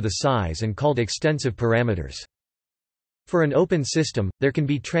proportional to the size and called extensive parameters. For an open system, there can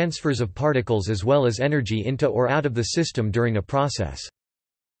be transfers of particles as well as energy into or out of the system during a process.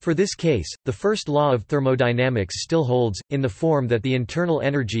 For this case, the first law of thermodynamics still holds, in the form that the internal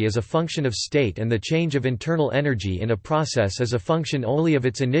energy is a function of state and the change of internal energy in a process is a function only of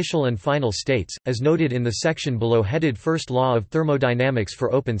its initial and final states, as noted in the section below headed First Law of Thermodynamics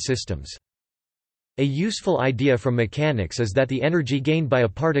for Open Systems. A useful idea from mechanics is that the energy gained by a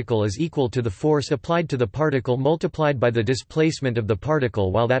particle is equal to the force applied to the particle multiplied by the displacement of the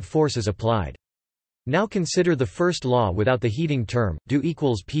particle while that force is applied. Now consider the first law without the heating term, do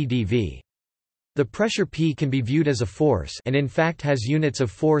equals PdV. The pressure P can be viewed as a force and in fact has units of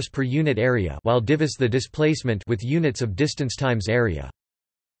force per unit area, while div is the displacement with units of distance times area.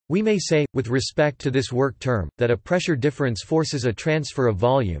 We may say, with respect to this work term, that a pressure difference forces a transfer of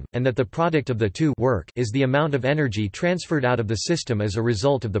volume, and that the product of the two work is the amount of energy transferred out of the system as a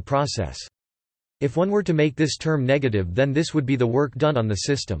result of the process. If one were to make this term negative, then this would be the work done on the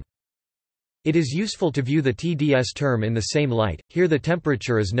system. It is useful to view the TdS term in the same light. Here the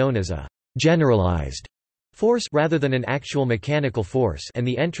temperature is known as a generalized force rather than an actual mechanical force, and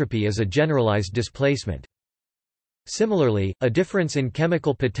the entropy is a generalized displacement. Similarly, a difference in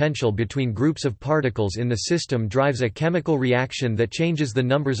chemical potential between groups of particles in the system drives a chemical reaction that changes the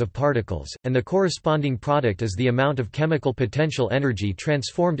numbers of particles, and the corresponding product is the amount of chemical potential energy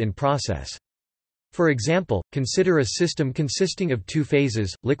transformed in process. For example, consider a system consisting of two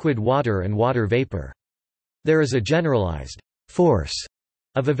phases, liquid water and water vapor. There is a generalized force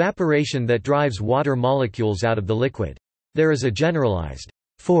of evaporation that drives water molecules out of the liquid. There is a generalized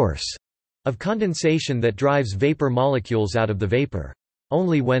force of condensation that drives vapor molecules out of the vapor.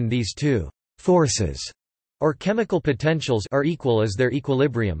 Only when these two forces or chemical potentials are equal is their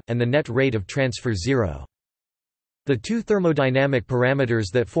equilibrium, and the net rate of transfer zero. The two thermodynamic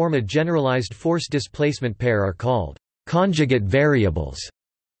parameters that form a generalized force-displacement pair are called conjugate variables.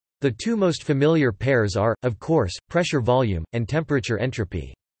 The two most familiar pairs are, of course, pressure-volume, and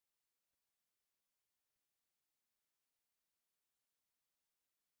temperature-entropy.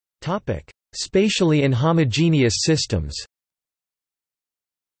 Spatially inhomogeneous systems.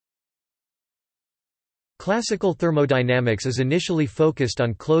 Classical thermodynamics is initially focused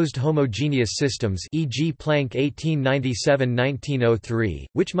on closed homogeneous systems, e.g. Planck 1897–1903,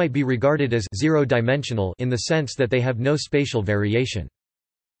 which might be regarded as zero-dimensional in the sense that they have no spatial variation.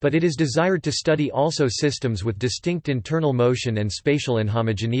 But it is desired to study also systems with distinct internal motion and spatial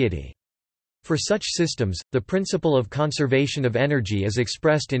inhomogeneity. For such systems, the principle of conservation of energy is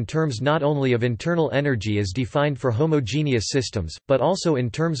expressed in terms not only of internal energy as defined for homogeneous systems, but also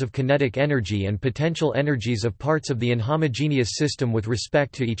in terms of kinetic energy and potential energies of parts of the inhomogeneous system with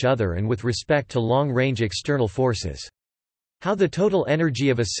respect to each other and with respect to long-range external forces. How the total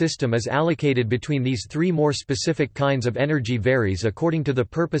energy of a system is allocated between these three more specific kinds of energy varies according to the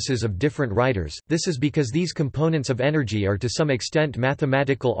purposes of different writers. This is because these components of energy are to some extent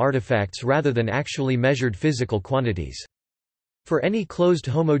mathematical artifacts rather than actually measured physical quantities. For any closed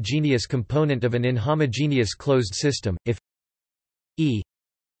homogeneous component of an inhomogeneous closed system, if E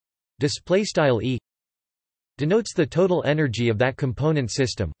 _E denotes the total energy of that component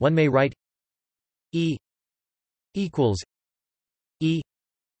system, one may write E equals E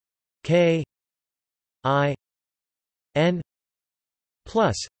K I N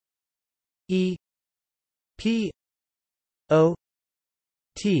plus E P O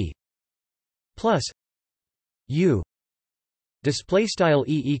T plus U. Display style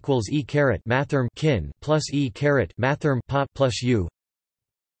E equals E caret mathrm kin plus E caret mathrm pot plus U,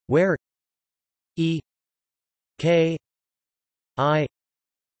 where E K I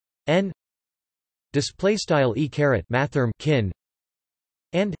N display style E caret mathrm kin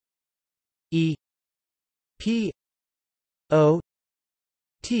and E P O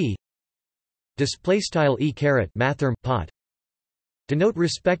T display style E caret mathrm pot denote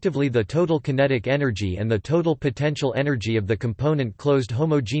respectively the total kinetic energy and the total potential energy of the component closed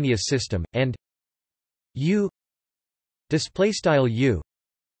homogeneous system, and U display style U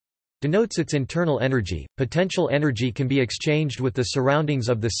denotes its internal energy. Potential energy can be exchanged with the surroundings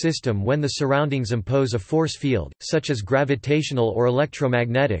of the system when the surroundings impose a force field, such as gravitational or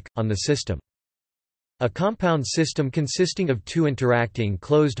electromagnetic, on the system. A compound system consisting of two interacting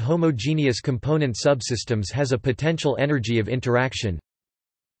closed homogeneous component subsystems has a potential energy of interaction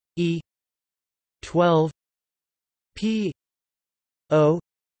E 12 P O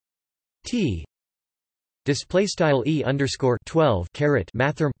T display style E underscore 12 caret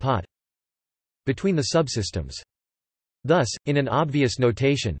mathrm pot between the subsystems. Thus, in an obvious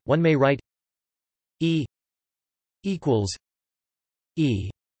notation, one may write E equals E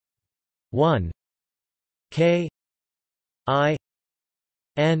 1 K I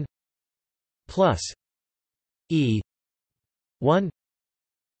N plus E 1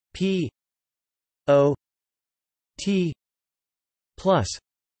 P O T plus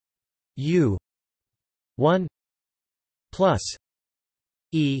U 1 plus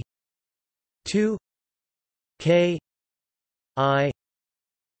E 2 K I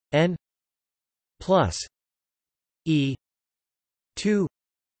N plus E 2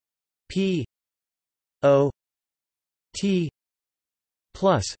 P O T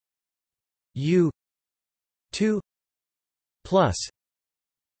plus U 2 plus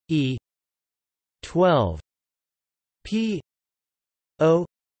E 12 P O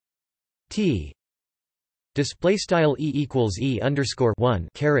T display style E equals E underscore 1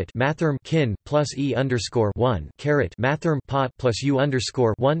 caret mathrm kin plus E underscore 1 caret mathrm pot plus U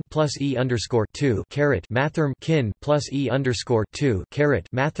underscore 1 plus E underscore 2 caret mathrm kin plus E underscore 2 caret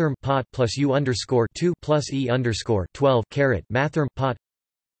mathrm pot plus U underscore 2 plus E underscore 12 caret mathrm pot.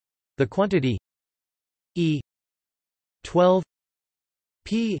 The quantity E 12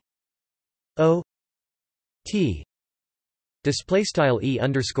 P O T display style E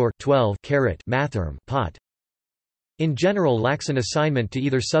underscore 12 caret mathrm pot in general lacks an assignment to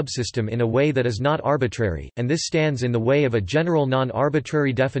either subsystem in a way that is not arbitrary, and this stands in the way of a general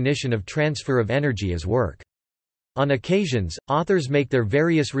non-arbitrary definition of transfer of energy as work. On occasions, authors make their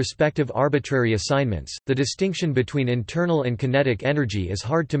various respective arbitrary assignments. The distinction between internal and kinetic energy is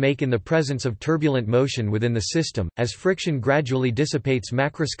hard to make in the presence of turbulent motion within the system, as friction gradually dissipates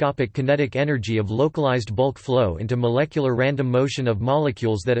macroscopic kinetic energy of localized bulk flow into molecular random motion of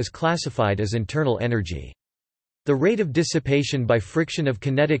molecules that is classified as internal energy. The rate of dissipation by friction of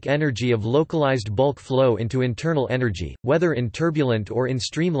kinetic energy of localized bulk flow into internal energy, whether in turbulent or in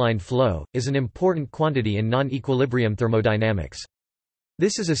streamlined flow, is an important quantity in non-equilibrium thermodynamics.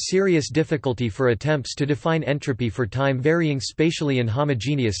 This is a serious difficulty for attempts to define entropy for time-varying spatially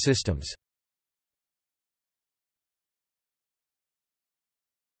inhomogeneous systems.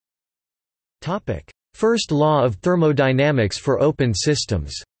 First law of thermodynamics for open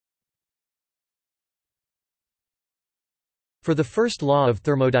systems. For the first law of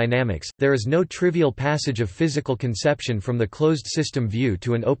thermodynamics, there is no trivial passage of physical conception from the closed system view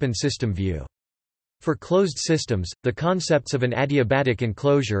to an open system view. For closed systems, the concepts of an adiabatic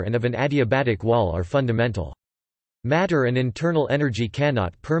enclosure and of an adiabatic wall are fundamental. Matter and internal energy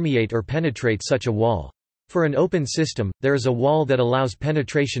cannot permeate or penetrate such a wall. For an open system, there is a wall that allows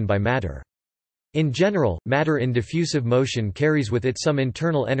penetration by matter. In general, matter in diffusive motion carries with it some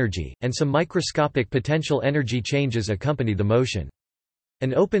internal energy, and some microscopic potential energy changes accompany the motion.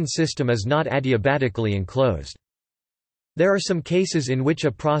 An open system is not adiabatically enclosed. There are some cases in which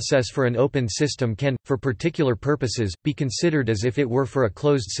a process for an open system can, for particular purposes, be considered as if it were for a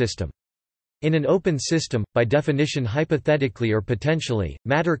closed system. In an open system, by definition hypothetically or potentially,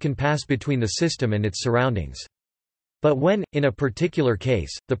 matter can pass between the system and its surroundings. But when, in a particular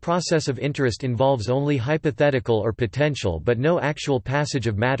case, the process of interest involves only hypothetical or potential but no actual passage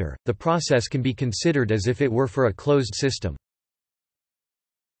of matter, the process can be considered as if it were for a closed system.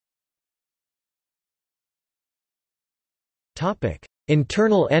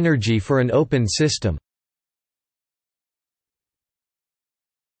 Internal energy for an open system.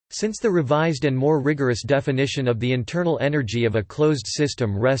 Since the revised and more rigorous definition of the internal energy of a closed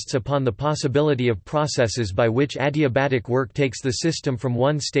system rests upon the possibility of processes by which adiabatic work takes the system from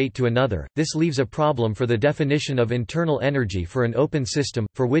one state to another, this leaves a problem for the definition of internal energy for an open system,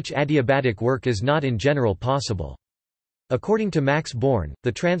 for which adiabatic work is not in general possible. According to Max Born,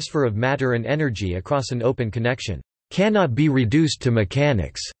 the transfer of matter and energy across an open connection cannot be reduced to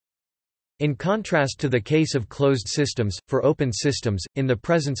mechanics. In contrast to the case of closed systems, for open systems, in the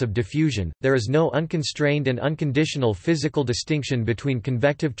presence of diffusion, there is no unconstrained and unconditional physical distinction between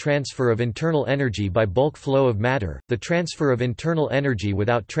convective transfer of internal energy by bulk flow of matter, the transfer of internal energy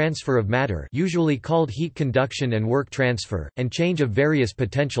without transfer of matter, usually called heat conduction and work transfer, and change of various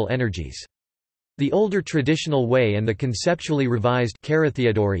potential energies. The older traditional way and the conceptually revised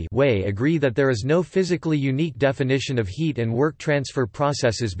way agree that there is no physically unique definition of heat and work transfer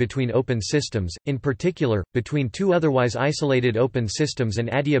processes between open systems, in particular, between two otherwise isolated open systems an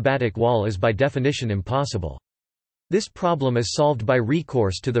adiabatic wall is by definition impossible. This problem is solved by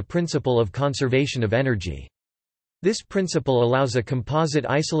recourse to the principle of conservation of energy. This principle allows a composite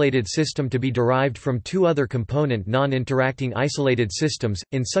isolated system to be derived from two other component non-interacting isolated systems,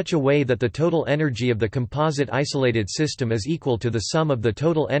 in such a way that the total energy of the composite isolated system is equal to the sum of the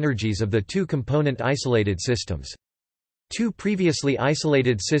total energies of the two component isolated systems. Two previously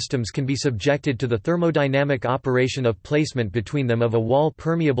isolated systems can be subjected to the thermodynamic operation of placement between them of a wall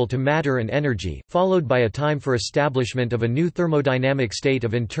permeable to matter and energy, followed by a time for establishment of a new thermodynamic state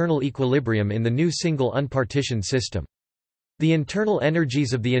of internal equilibrium in the new single unpartitioned system. The internal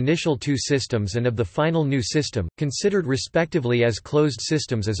energies of the initial two systems and of the final new system, considered respectively as closed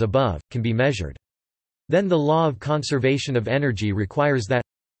systems as above, can be measured. Then the law of conservation of energy requires that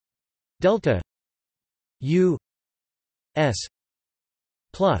delta U S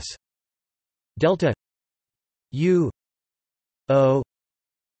plus delta U O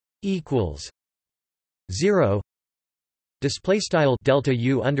equals 0. Display style delta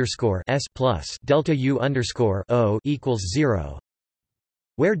U underscore S plus delta U underscore O equals 0,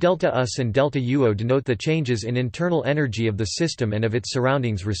 where delta US and delta UO denote the changes in internal energy of the system and of its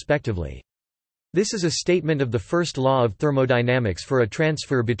surroundings respectively. This is a statement of the first law of thermodynamics for a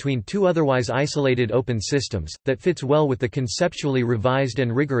transfer between two otherwise isolated open systems, that fits well with the conceptually revised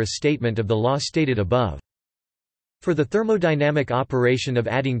and rigorous statement of the law stated above. For the thermodynamic operation of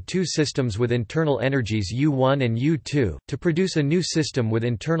adding two systems with internal energies U1 and U2, to produce a new system with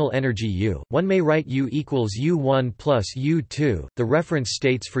internal energy U, one may write U equals U1 plus U2. The reference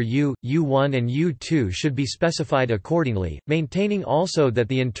states for U, U1 and U2 should be specified accordingly, maintaining also that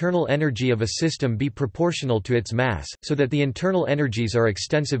the internal energy of a system be proportional to its mass, so that the internal energies are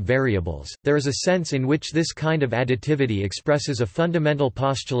extensive variables. There is a sense in which this kind of additivity expresses a fundamental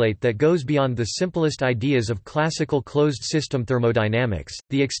postulate that goes beyond the simplest ideas of classical closed system thermodynamics.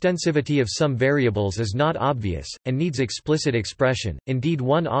 The extensivity of some variables is not obvious, and needs explicit expression. Indeed,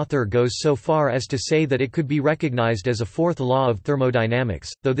 one author goes so far as to say that it could be recognized as a fourth law of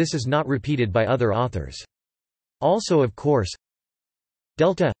thermodynamics, though this is not repeated by other authors. Also, of course,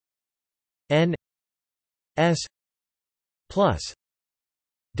 delta n s plus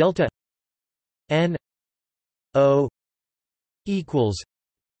delta n o equals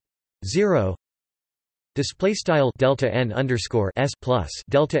 0. Display style delta n underscore s plus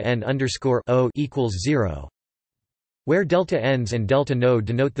delta n underscore o equals 0, where delta n's and delta no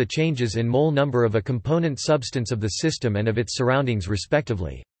denote the changes in mole number of a component substance of the system and of its surroundings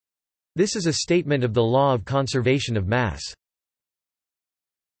respectively. This is a statement of the law of conservation of mass.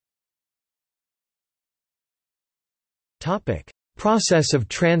 Topic: Process of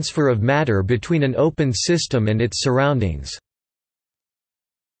transfer of matter between an open system and its surroundings.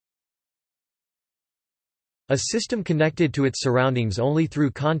 A system connected to its surroundings only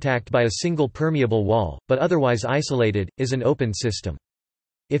through contact by a single permeable wall, but otherwise isolated, is an open system.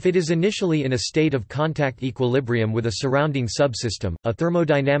 If it is initially in a state of contact equilibrium with a surrounding subsystem, a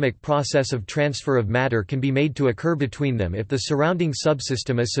thermodynamic process of transfer of matter can be made to occur between them if the surrounding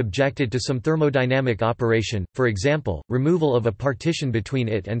subsystem is subjected to some thermodynamic operation, for example, removal of a partition between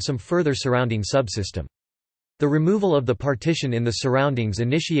it and some further surrounding subsystem. The removal of the partition in the surroundings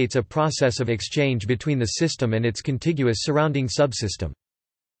initiates a process of exchange between the system and its contiguous surrounding subsystem.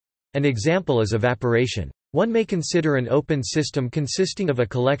 An example is evaporation. One may consider an open system consisting of a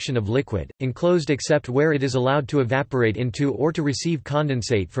collection of liquid, enclosed except where it is allowed to evaporate into or to receive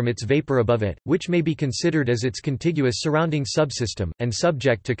condensate from its vapor above it, which may be considered as its contiguous surrounding subsystem, and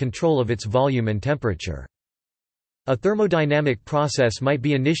subject to control of its volume and temperature. A thermodynamic process might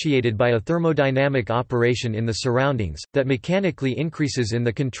be initiated by a thermodynamic operation in the surroundings, that mechanically increases in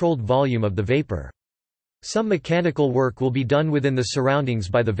the controlled volume of the vapor. Some mechanical work will be done within the surroundings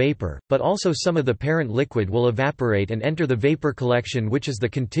by the vapor, but also some of the parent liquid will evaporate and enter the vapor collection, which is the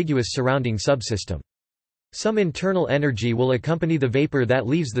contiguous surrounding subsystem. Some internal energy will accompany the vapor that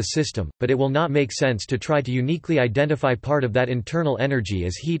leaves the system, but it will not make sense to try to uniquely identify part of that internal energy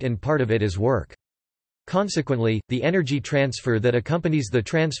as heat and part of it as work. Consequently, the energy transfer that accompanies the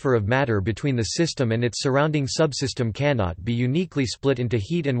transfer of matter between the system and its surrounding subsystem cannot be uniquely split into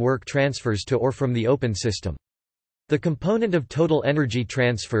heat and work transfers to or from the open system. The component of total energy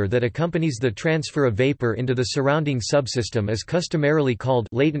transfer that accompanies the transfer of vapor into the surrounding subsystem is customarily called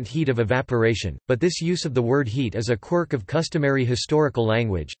latent heat of evaporation, but this use of the word heat is a quirk of customary historical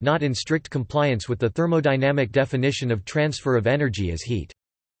language, not in strict compliance with the thermodynamic definition of transfer of energy as heat.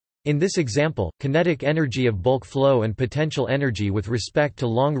 In this example, kinetic energy of bulk flow and potential energy with respect to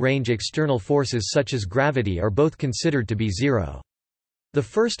long-range external forces such as gravity are both considered to be zero. The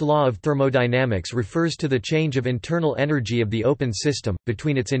first law of thermodynamics refers to the change of internal energy of the open system,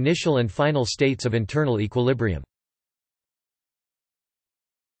 between its initial and final states of internal equilibrium.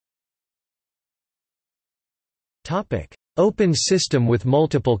 Open system with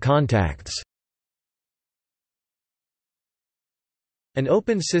multiple contacts. An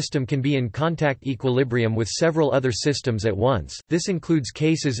open system can be in contact equilibrium with several other systems at once. This includes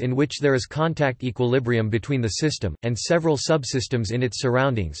cases in which there is contact equilibrium between the system and several subsystems in its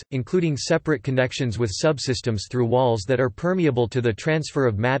surroundings, including separate connections with subsystems through walls that are permeable to the transfer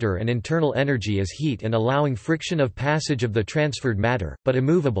of matter and internal energy as heat and allowing friction of passage of the transferred matter, but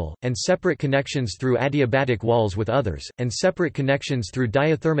immovable, and separate connections through adiabatic walls with others, and separate connections through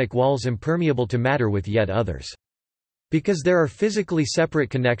diathermic walls impermeable to matter with yet others. Because there are physically separate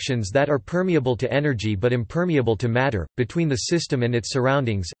connections that are permeable to energy but impermeable to matter, between the system and its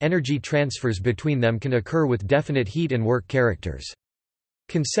surroundings, energy transfers between them can occur with definite heat and work characters.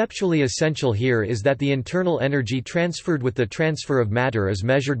 Conceptually essential here is that the internal energy transferred with the transfer of matter is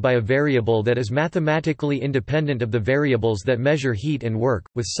measured by a variable that is mathematically independent of the variables that measure heat and work.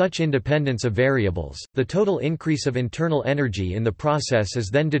 With such independence of variables, the total increase of internal energy in the process is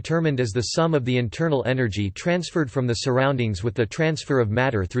then determined as the sum of the internal energy transferred from the surroundings with the transfer of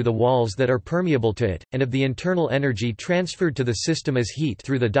matter through the walls that are permeable to it, and of the internal energy transferred to the system as heat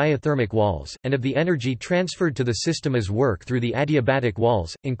through the diathermic walls, and of the energy transferred to the system as work through the adiabatic walls,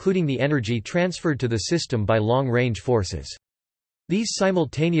 walls, including the energy transferred to the system by long-range forces. These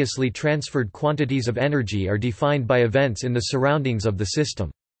simultaneously transferred quantities of energy are defined by events in the surroundings of the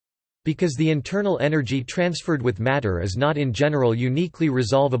system. Because the internal energy transferred with matter is not in general uniquely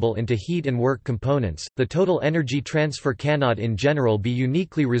resolvable into heat and work components, the total energy transfer cannot in general be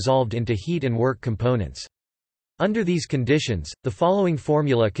uniquely resolved into heat and work components. Under these conditions, the following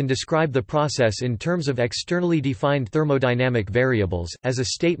formula can describe the process in terms of externally defined thermodynamic variables, as a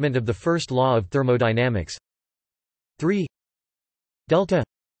statement of the first law of thermodynamics. 3 delta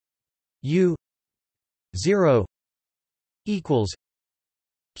U 0 equals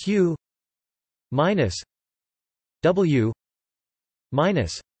Q minus W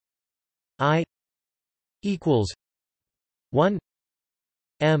minus I equals 1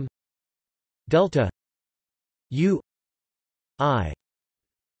 M delta U I.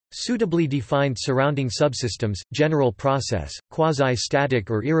 Suitably defined surrounding subsystems, general process,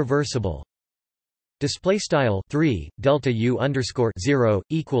 quasi-static or irreversible. Display style 3 delta U underscore 0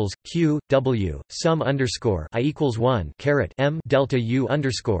 equals Q W sum underscore I equals 1 caret M delta U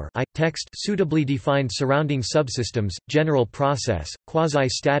underscore I. Text suitably defined surrounding subsystems, general process,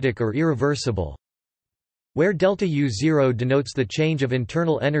 quasi-static or irreversible. Where delta U0 denotes the change of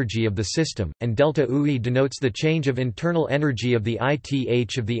internal energy of the system, and delta UI denotes the change of internal energy of the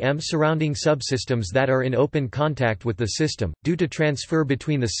ith of the M surrounding subsystems that are in open contact with the system, due to transfer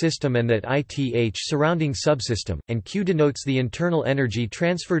between the system and that ith surrounding subsystem, and Q denotes the internal energy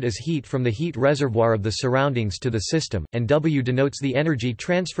transferred as heat from the heat reservoir of the surroundings to the system, and W denotes the energy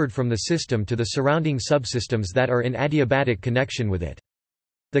transferred from the system to the surrounding subsystems that are in adiabatic connection with it.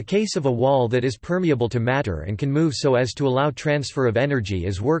 The case of a wall that is permeable to matter and can move so as to allow transfer of energy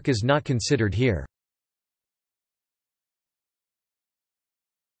as work is not considered here.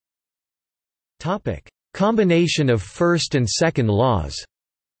 Combination of first and second laws.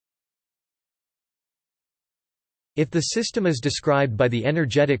 If the system is described by the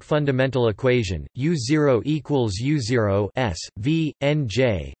energetic fundamental equation, U0 equals U0 S, V,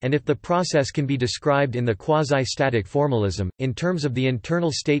 Nj, and if the process can be described in the quasi-static formalism, in terms of the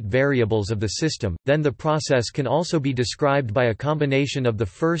internal state variables of the system, then the process can also be described by a combination of the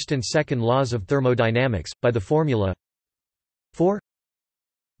first and second laws of thermodynamics, by the formula 4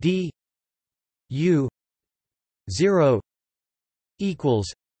 d U 0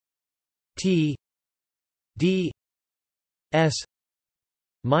 equals T d S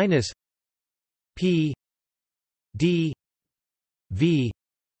minus P d V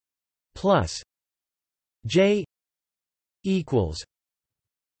plus J equals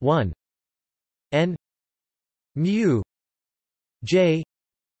 1 N mu J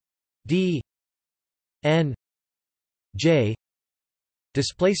d N J.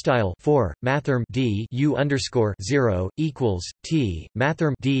 Display style 4 mathrm d U underscore 0 equals T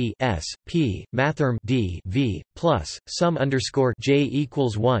mathrm d S P mathrm d V plus sum underscore J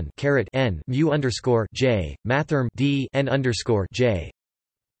equals 1 caret N mu underscore J mathrm d N underscore J.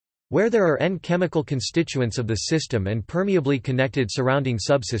 Where there are n chemical constituents of the system and permeably connected surrounding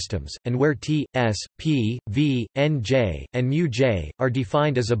subsystems, and where T, S, P, V, N J, and mu J, are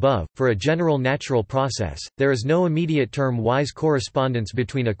defined as above, for a general natural process, there is no immediate term-wise correspondence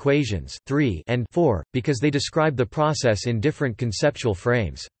between equations 3 and 4, because they describe the process in different conceptual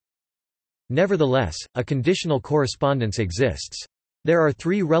frames. Nevertheless, a conditional correspondence exists. There are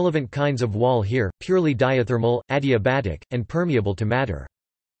three relevant kinds of wall here, purely diathermal, adiabatic, and permeable to matter.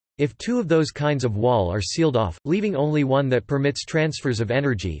 If two of those kinds of wall are sealed off, leaving only one that permits transfers of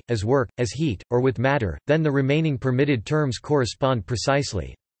energy, as work, as heat, or with matter, then the remaining permitted terms correspond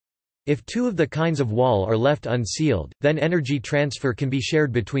precisely. If two of the kinds of wall are left unsealed, then energy transfer can be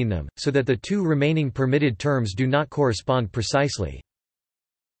shared between them, so that the two remaining permitted terms do not correspond precisely.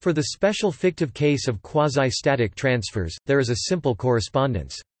 For the special fictive case of quasi-static transfers, there is a simple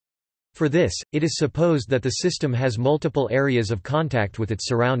correspondence. For this, it is supposed that the system has multiple areas of contact with its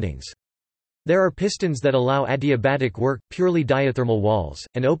surroundings. There are pistons that allow adiabatic work, purely diathermal walls,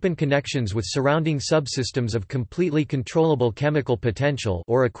 and open connections with surrounding subsystems of completely controllable chemical potential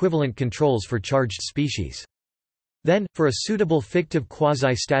or equivalent controls for charged species. Then, for a suitable fictive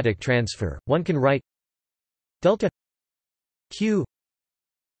quasi-static transfer, one can write delta Q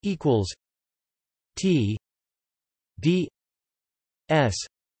equals T d S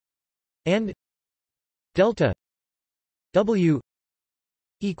and delta W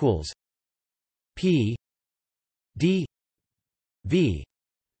equals P d V.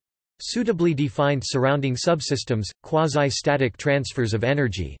 Suitably defined surrounding subsystems, quasi-static transfers of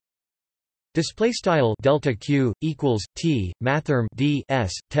energy. Display style delta q equals t mathrm d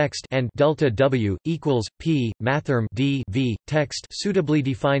s text and delta w equals p mathrm d v text. Suitably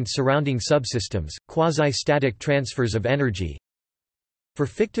defined surrounding subsystems, quasi-static transfers of energy. For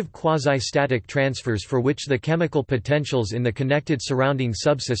fictive quasi-static transfers for which the chemical potentials in the connected surrounding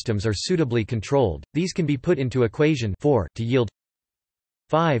subsystems are suitably controlled, these can be put into equation 4 to yield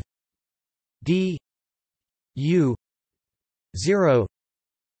 5 d u 0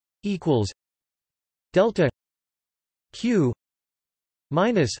 equals delta q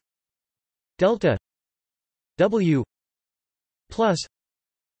minus delta w plus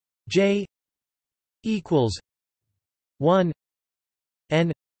j equals 1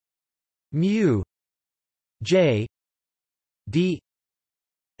 n mu j d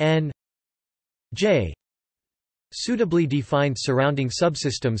n j. Suitably defined surrounding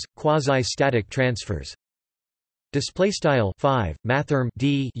subsystems, quasi-static transfers. Display style 5 mathrm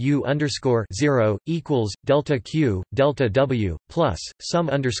d u underscore 0 equals delta q delta w plus sum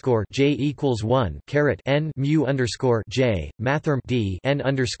underscore j equals 1 caret n mu underscore j mathrm d n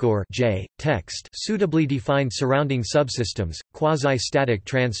underscore j text. Suitably defined surrounding subsystems, quasi-static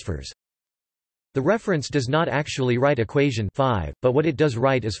transfers. The reference does not actually write equation 5, but what it does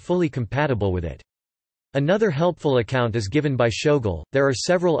write is fully compatible with it. Another helpful account is given by Schogel. There are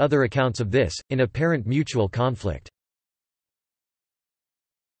several other accounts of this, in apparent mutual conflict.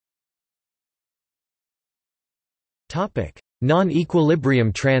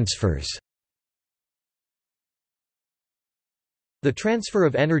 Non-equilibrium transfers. The transfer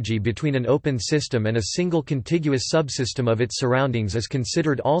of energy between an open system and a single contiguous subsystem of its surroundings is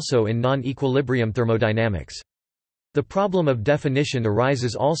considered also in non-equilibrium thermodynamics. The problem of definition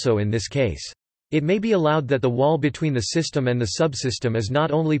arises also in this case. It may be allowed that the wall between the system and the subsystem is not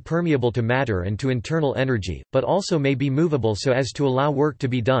only permeable to matter and to internal energy, but also may be movable so as to allow work to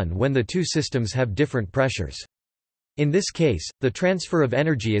be done when the two systems have different pressures. In this case, the transfer of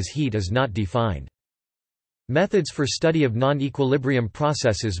energy as heat is not defined. Methods for study of non-equilibrium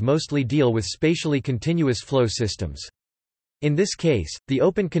processes mostly deal with spatially continuous flow systems. In this case, the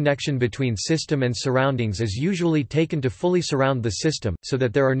open connection between system and surroundings is usually taken to fully surround the system, so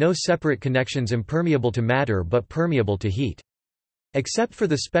that there are no separate connections impermeable to matter but permeable to heat. Except for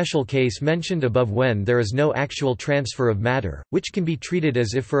the special case mentioned above when there is no actual transfer of matter, which can be treated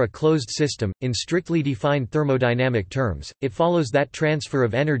as if for a closed system, in strictly defined thermodynamic terms, it follows that transfer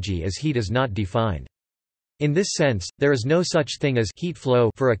of energy as heat is not defined. In this sense, there is no such thing as heat flow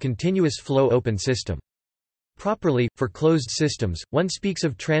for a continuous flow open system. Properly, for closed systems, one speaks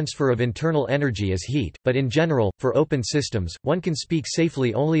of transfer of internal energy as heat, but in general, for open systems, one can speak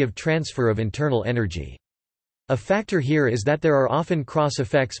safely only of transfer of internal energy. A factor here is that there are often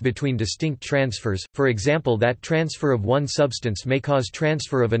cross-effects between distinct transfers, for example that transfer of one substance may cause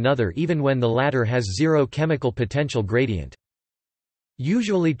transfer of another even when the latter has zero chemical potential gradient.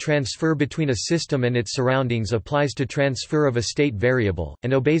 Usually transfer between a system and its surroundings applies to transfer of a state variable,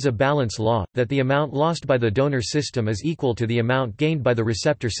 and obeys a balance law, that the amount lost by the donor system is equal to the amount gained by the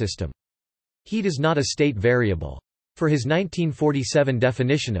receptor system. Heat is not a state variable. For his 1947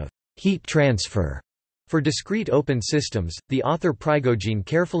 definition of heat transfer for discrete open systems, the author Prigogine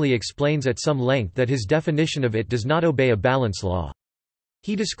carefully explains at some length that his definition of it does not obey a balance law.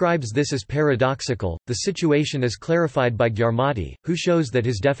 He describes this as paradoxical. The situation is clarified by Ghiarmati, who shows that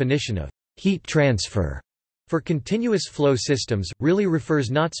his definition of heat transfer for continuous flow systems really refers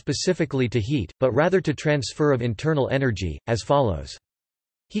not specifically to heat, but rather to transfer of internal energy, as follows.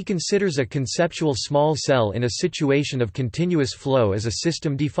 He considers a conceptual small cell in a situation of continuous flow as a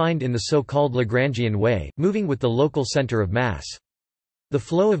system defined in the so-called Lagrangian way, moving with the local center of mass. The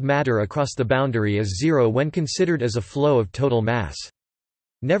flow of matter across the boundary is zero when considered as a flow of total mass.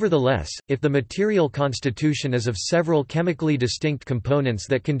 Nevertheless, if the material constitution is of several chemically distinct components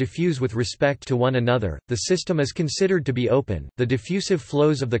that can diffuse with respect to one another, the system is considered to be open, the diffusive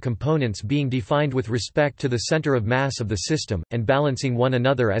flows of the components being defined with respect to the center of mass of the system, and balancing one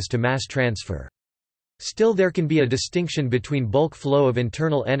another as to mass transfer. Still there can be a distinction between bulk flow of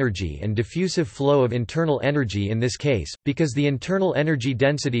internal energy and diffusive flow of internal energy in this case, because the internal energy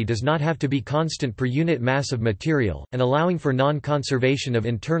density does not have to be constant per unit mass of material, and allowing for non-conservation of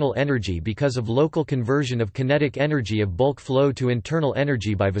internal energy because of local conversion of kinetic energy of bulk flow to internal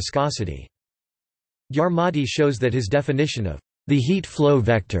energy by viscosity. Ghiarmati shows that his definition of the heat flow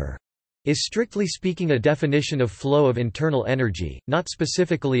vector is strictly speaking a definition of flow of internal energy, not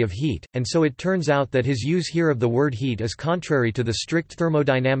specifically of heat, and so it turns out that his use here of the word heat is contrary to the strict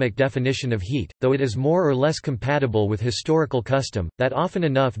thermodynamic definition of heat, though it is more or less compatible with historical custom, that often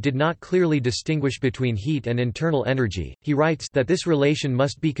enough did not clearly distinguish between heat and internal energy. He writes that this relation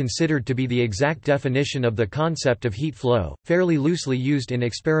must be considered to be the exact definition of the concept of heat flow, fairly loosely used in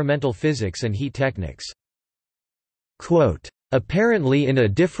experimental physics and heat techniques. Quote, "Apparently in a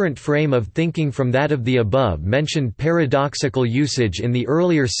different frame of thinking from that of the above-mentioned paradoxical usage in the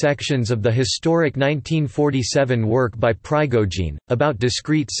earlier sections of the historic 1947 work by Prigogine, about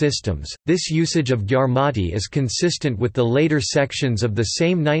discrete systems, this usage of Gyarmati is consistent with the later sections of the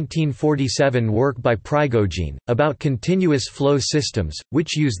same 1947 work by Prigogine, about continuous flow systems,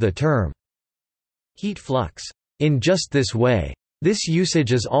 which use the term heat flux in just this way. This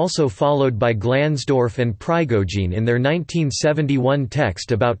usage is also followed by Glanzdorf and Prigogine in their 1971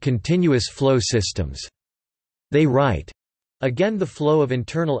 text about continuous flow systems. They write, again the flow of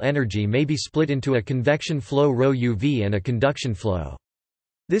internal energy may be split into a convection flow ρ-UV and a conduction flow.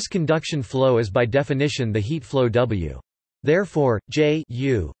 This conduction flow is by definition the heat flow W. Therefore, J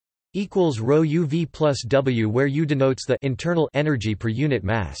U equals ρ-UV plus W, where U denotes the internal energy per unit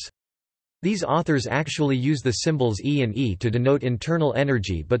mass. These authors actually use the symbols E and E to denote internal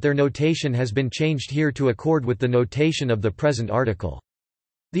energy, but their notation has been changed here to accord with the notation of the present article.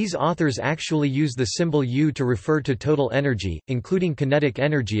 These authors actually use the symbol U to refer to total energy, including kinetic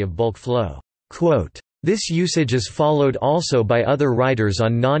energy of bulk flow. Quote, "This usage is followed also by other writers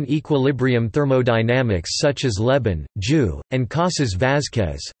on non-equilibrium thermodynamics such as Lebon, Ju, and Casas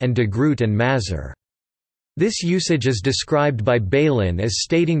Vázquez, and de Groot and Mazur. This usage is described by Bailyn as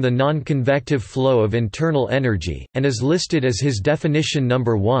stating the non-convective flow of internal energy, and is listed as his definition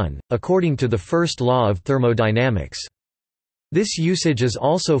number 1, according to the first law of thermodynamics. This usage is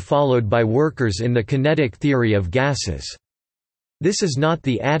also followed by workers in the kinetic theory of gases. This is not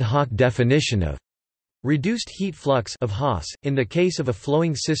the ad hoc definition of reduced heat flux of Haas, in the case of a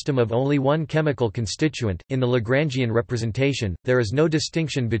flowing system of only one chemical constituent. In the Lagrangian representation, there is no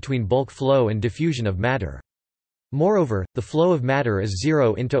distinction between bulk flow and diffusion of matter. Moreover, the flow of matter is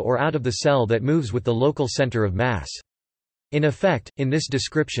zero into or out of the cell that moves with the local center of mass. In effect, in this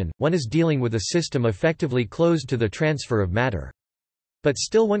description, one is dealing with a system effectively closed to the transfer of matter. But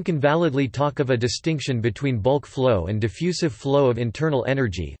still one can validly talk of a distinction between bulk flow and diffusive flow of internal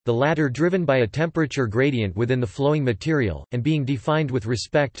energy, the latter driven by a temperature gradient within the flowing material, and being defined with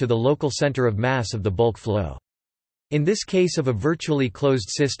respect to the local center of mass of the bulk flow. In this case of a virtually closed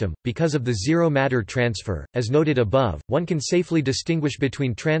system, because of the zero matter transfer, as noted above, one can safely distinguish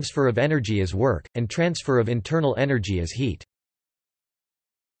between transfer of energy as work, and transfer of internal energy as heat.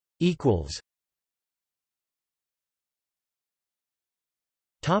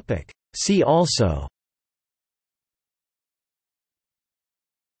 See also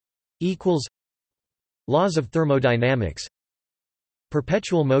Laws of thermodynamics,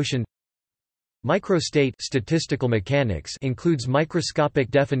 perpetual motion, microstate. Statistical mechanics includes microscopic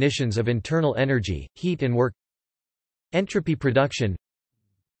definitions of internal energy, heat and work, entropy production,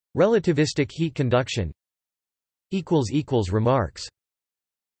 relativistic heat conduction. Remarks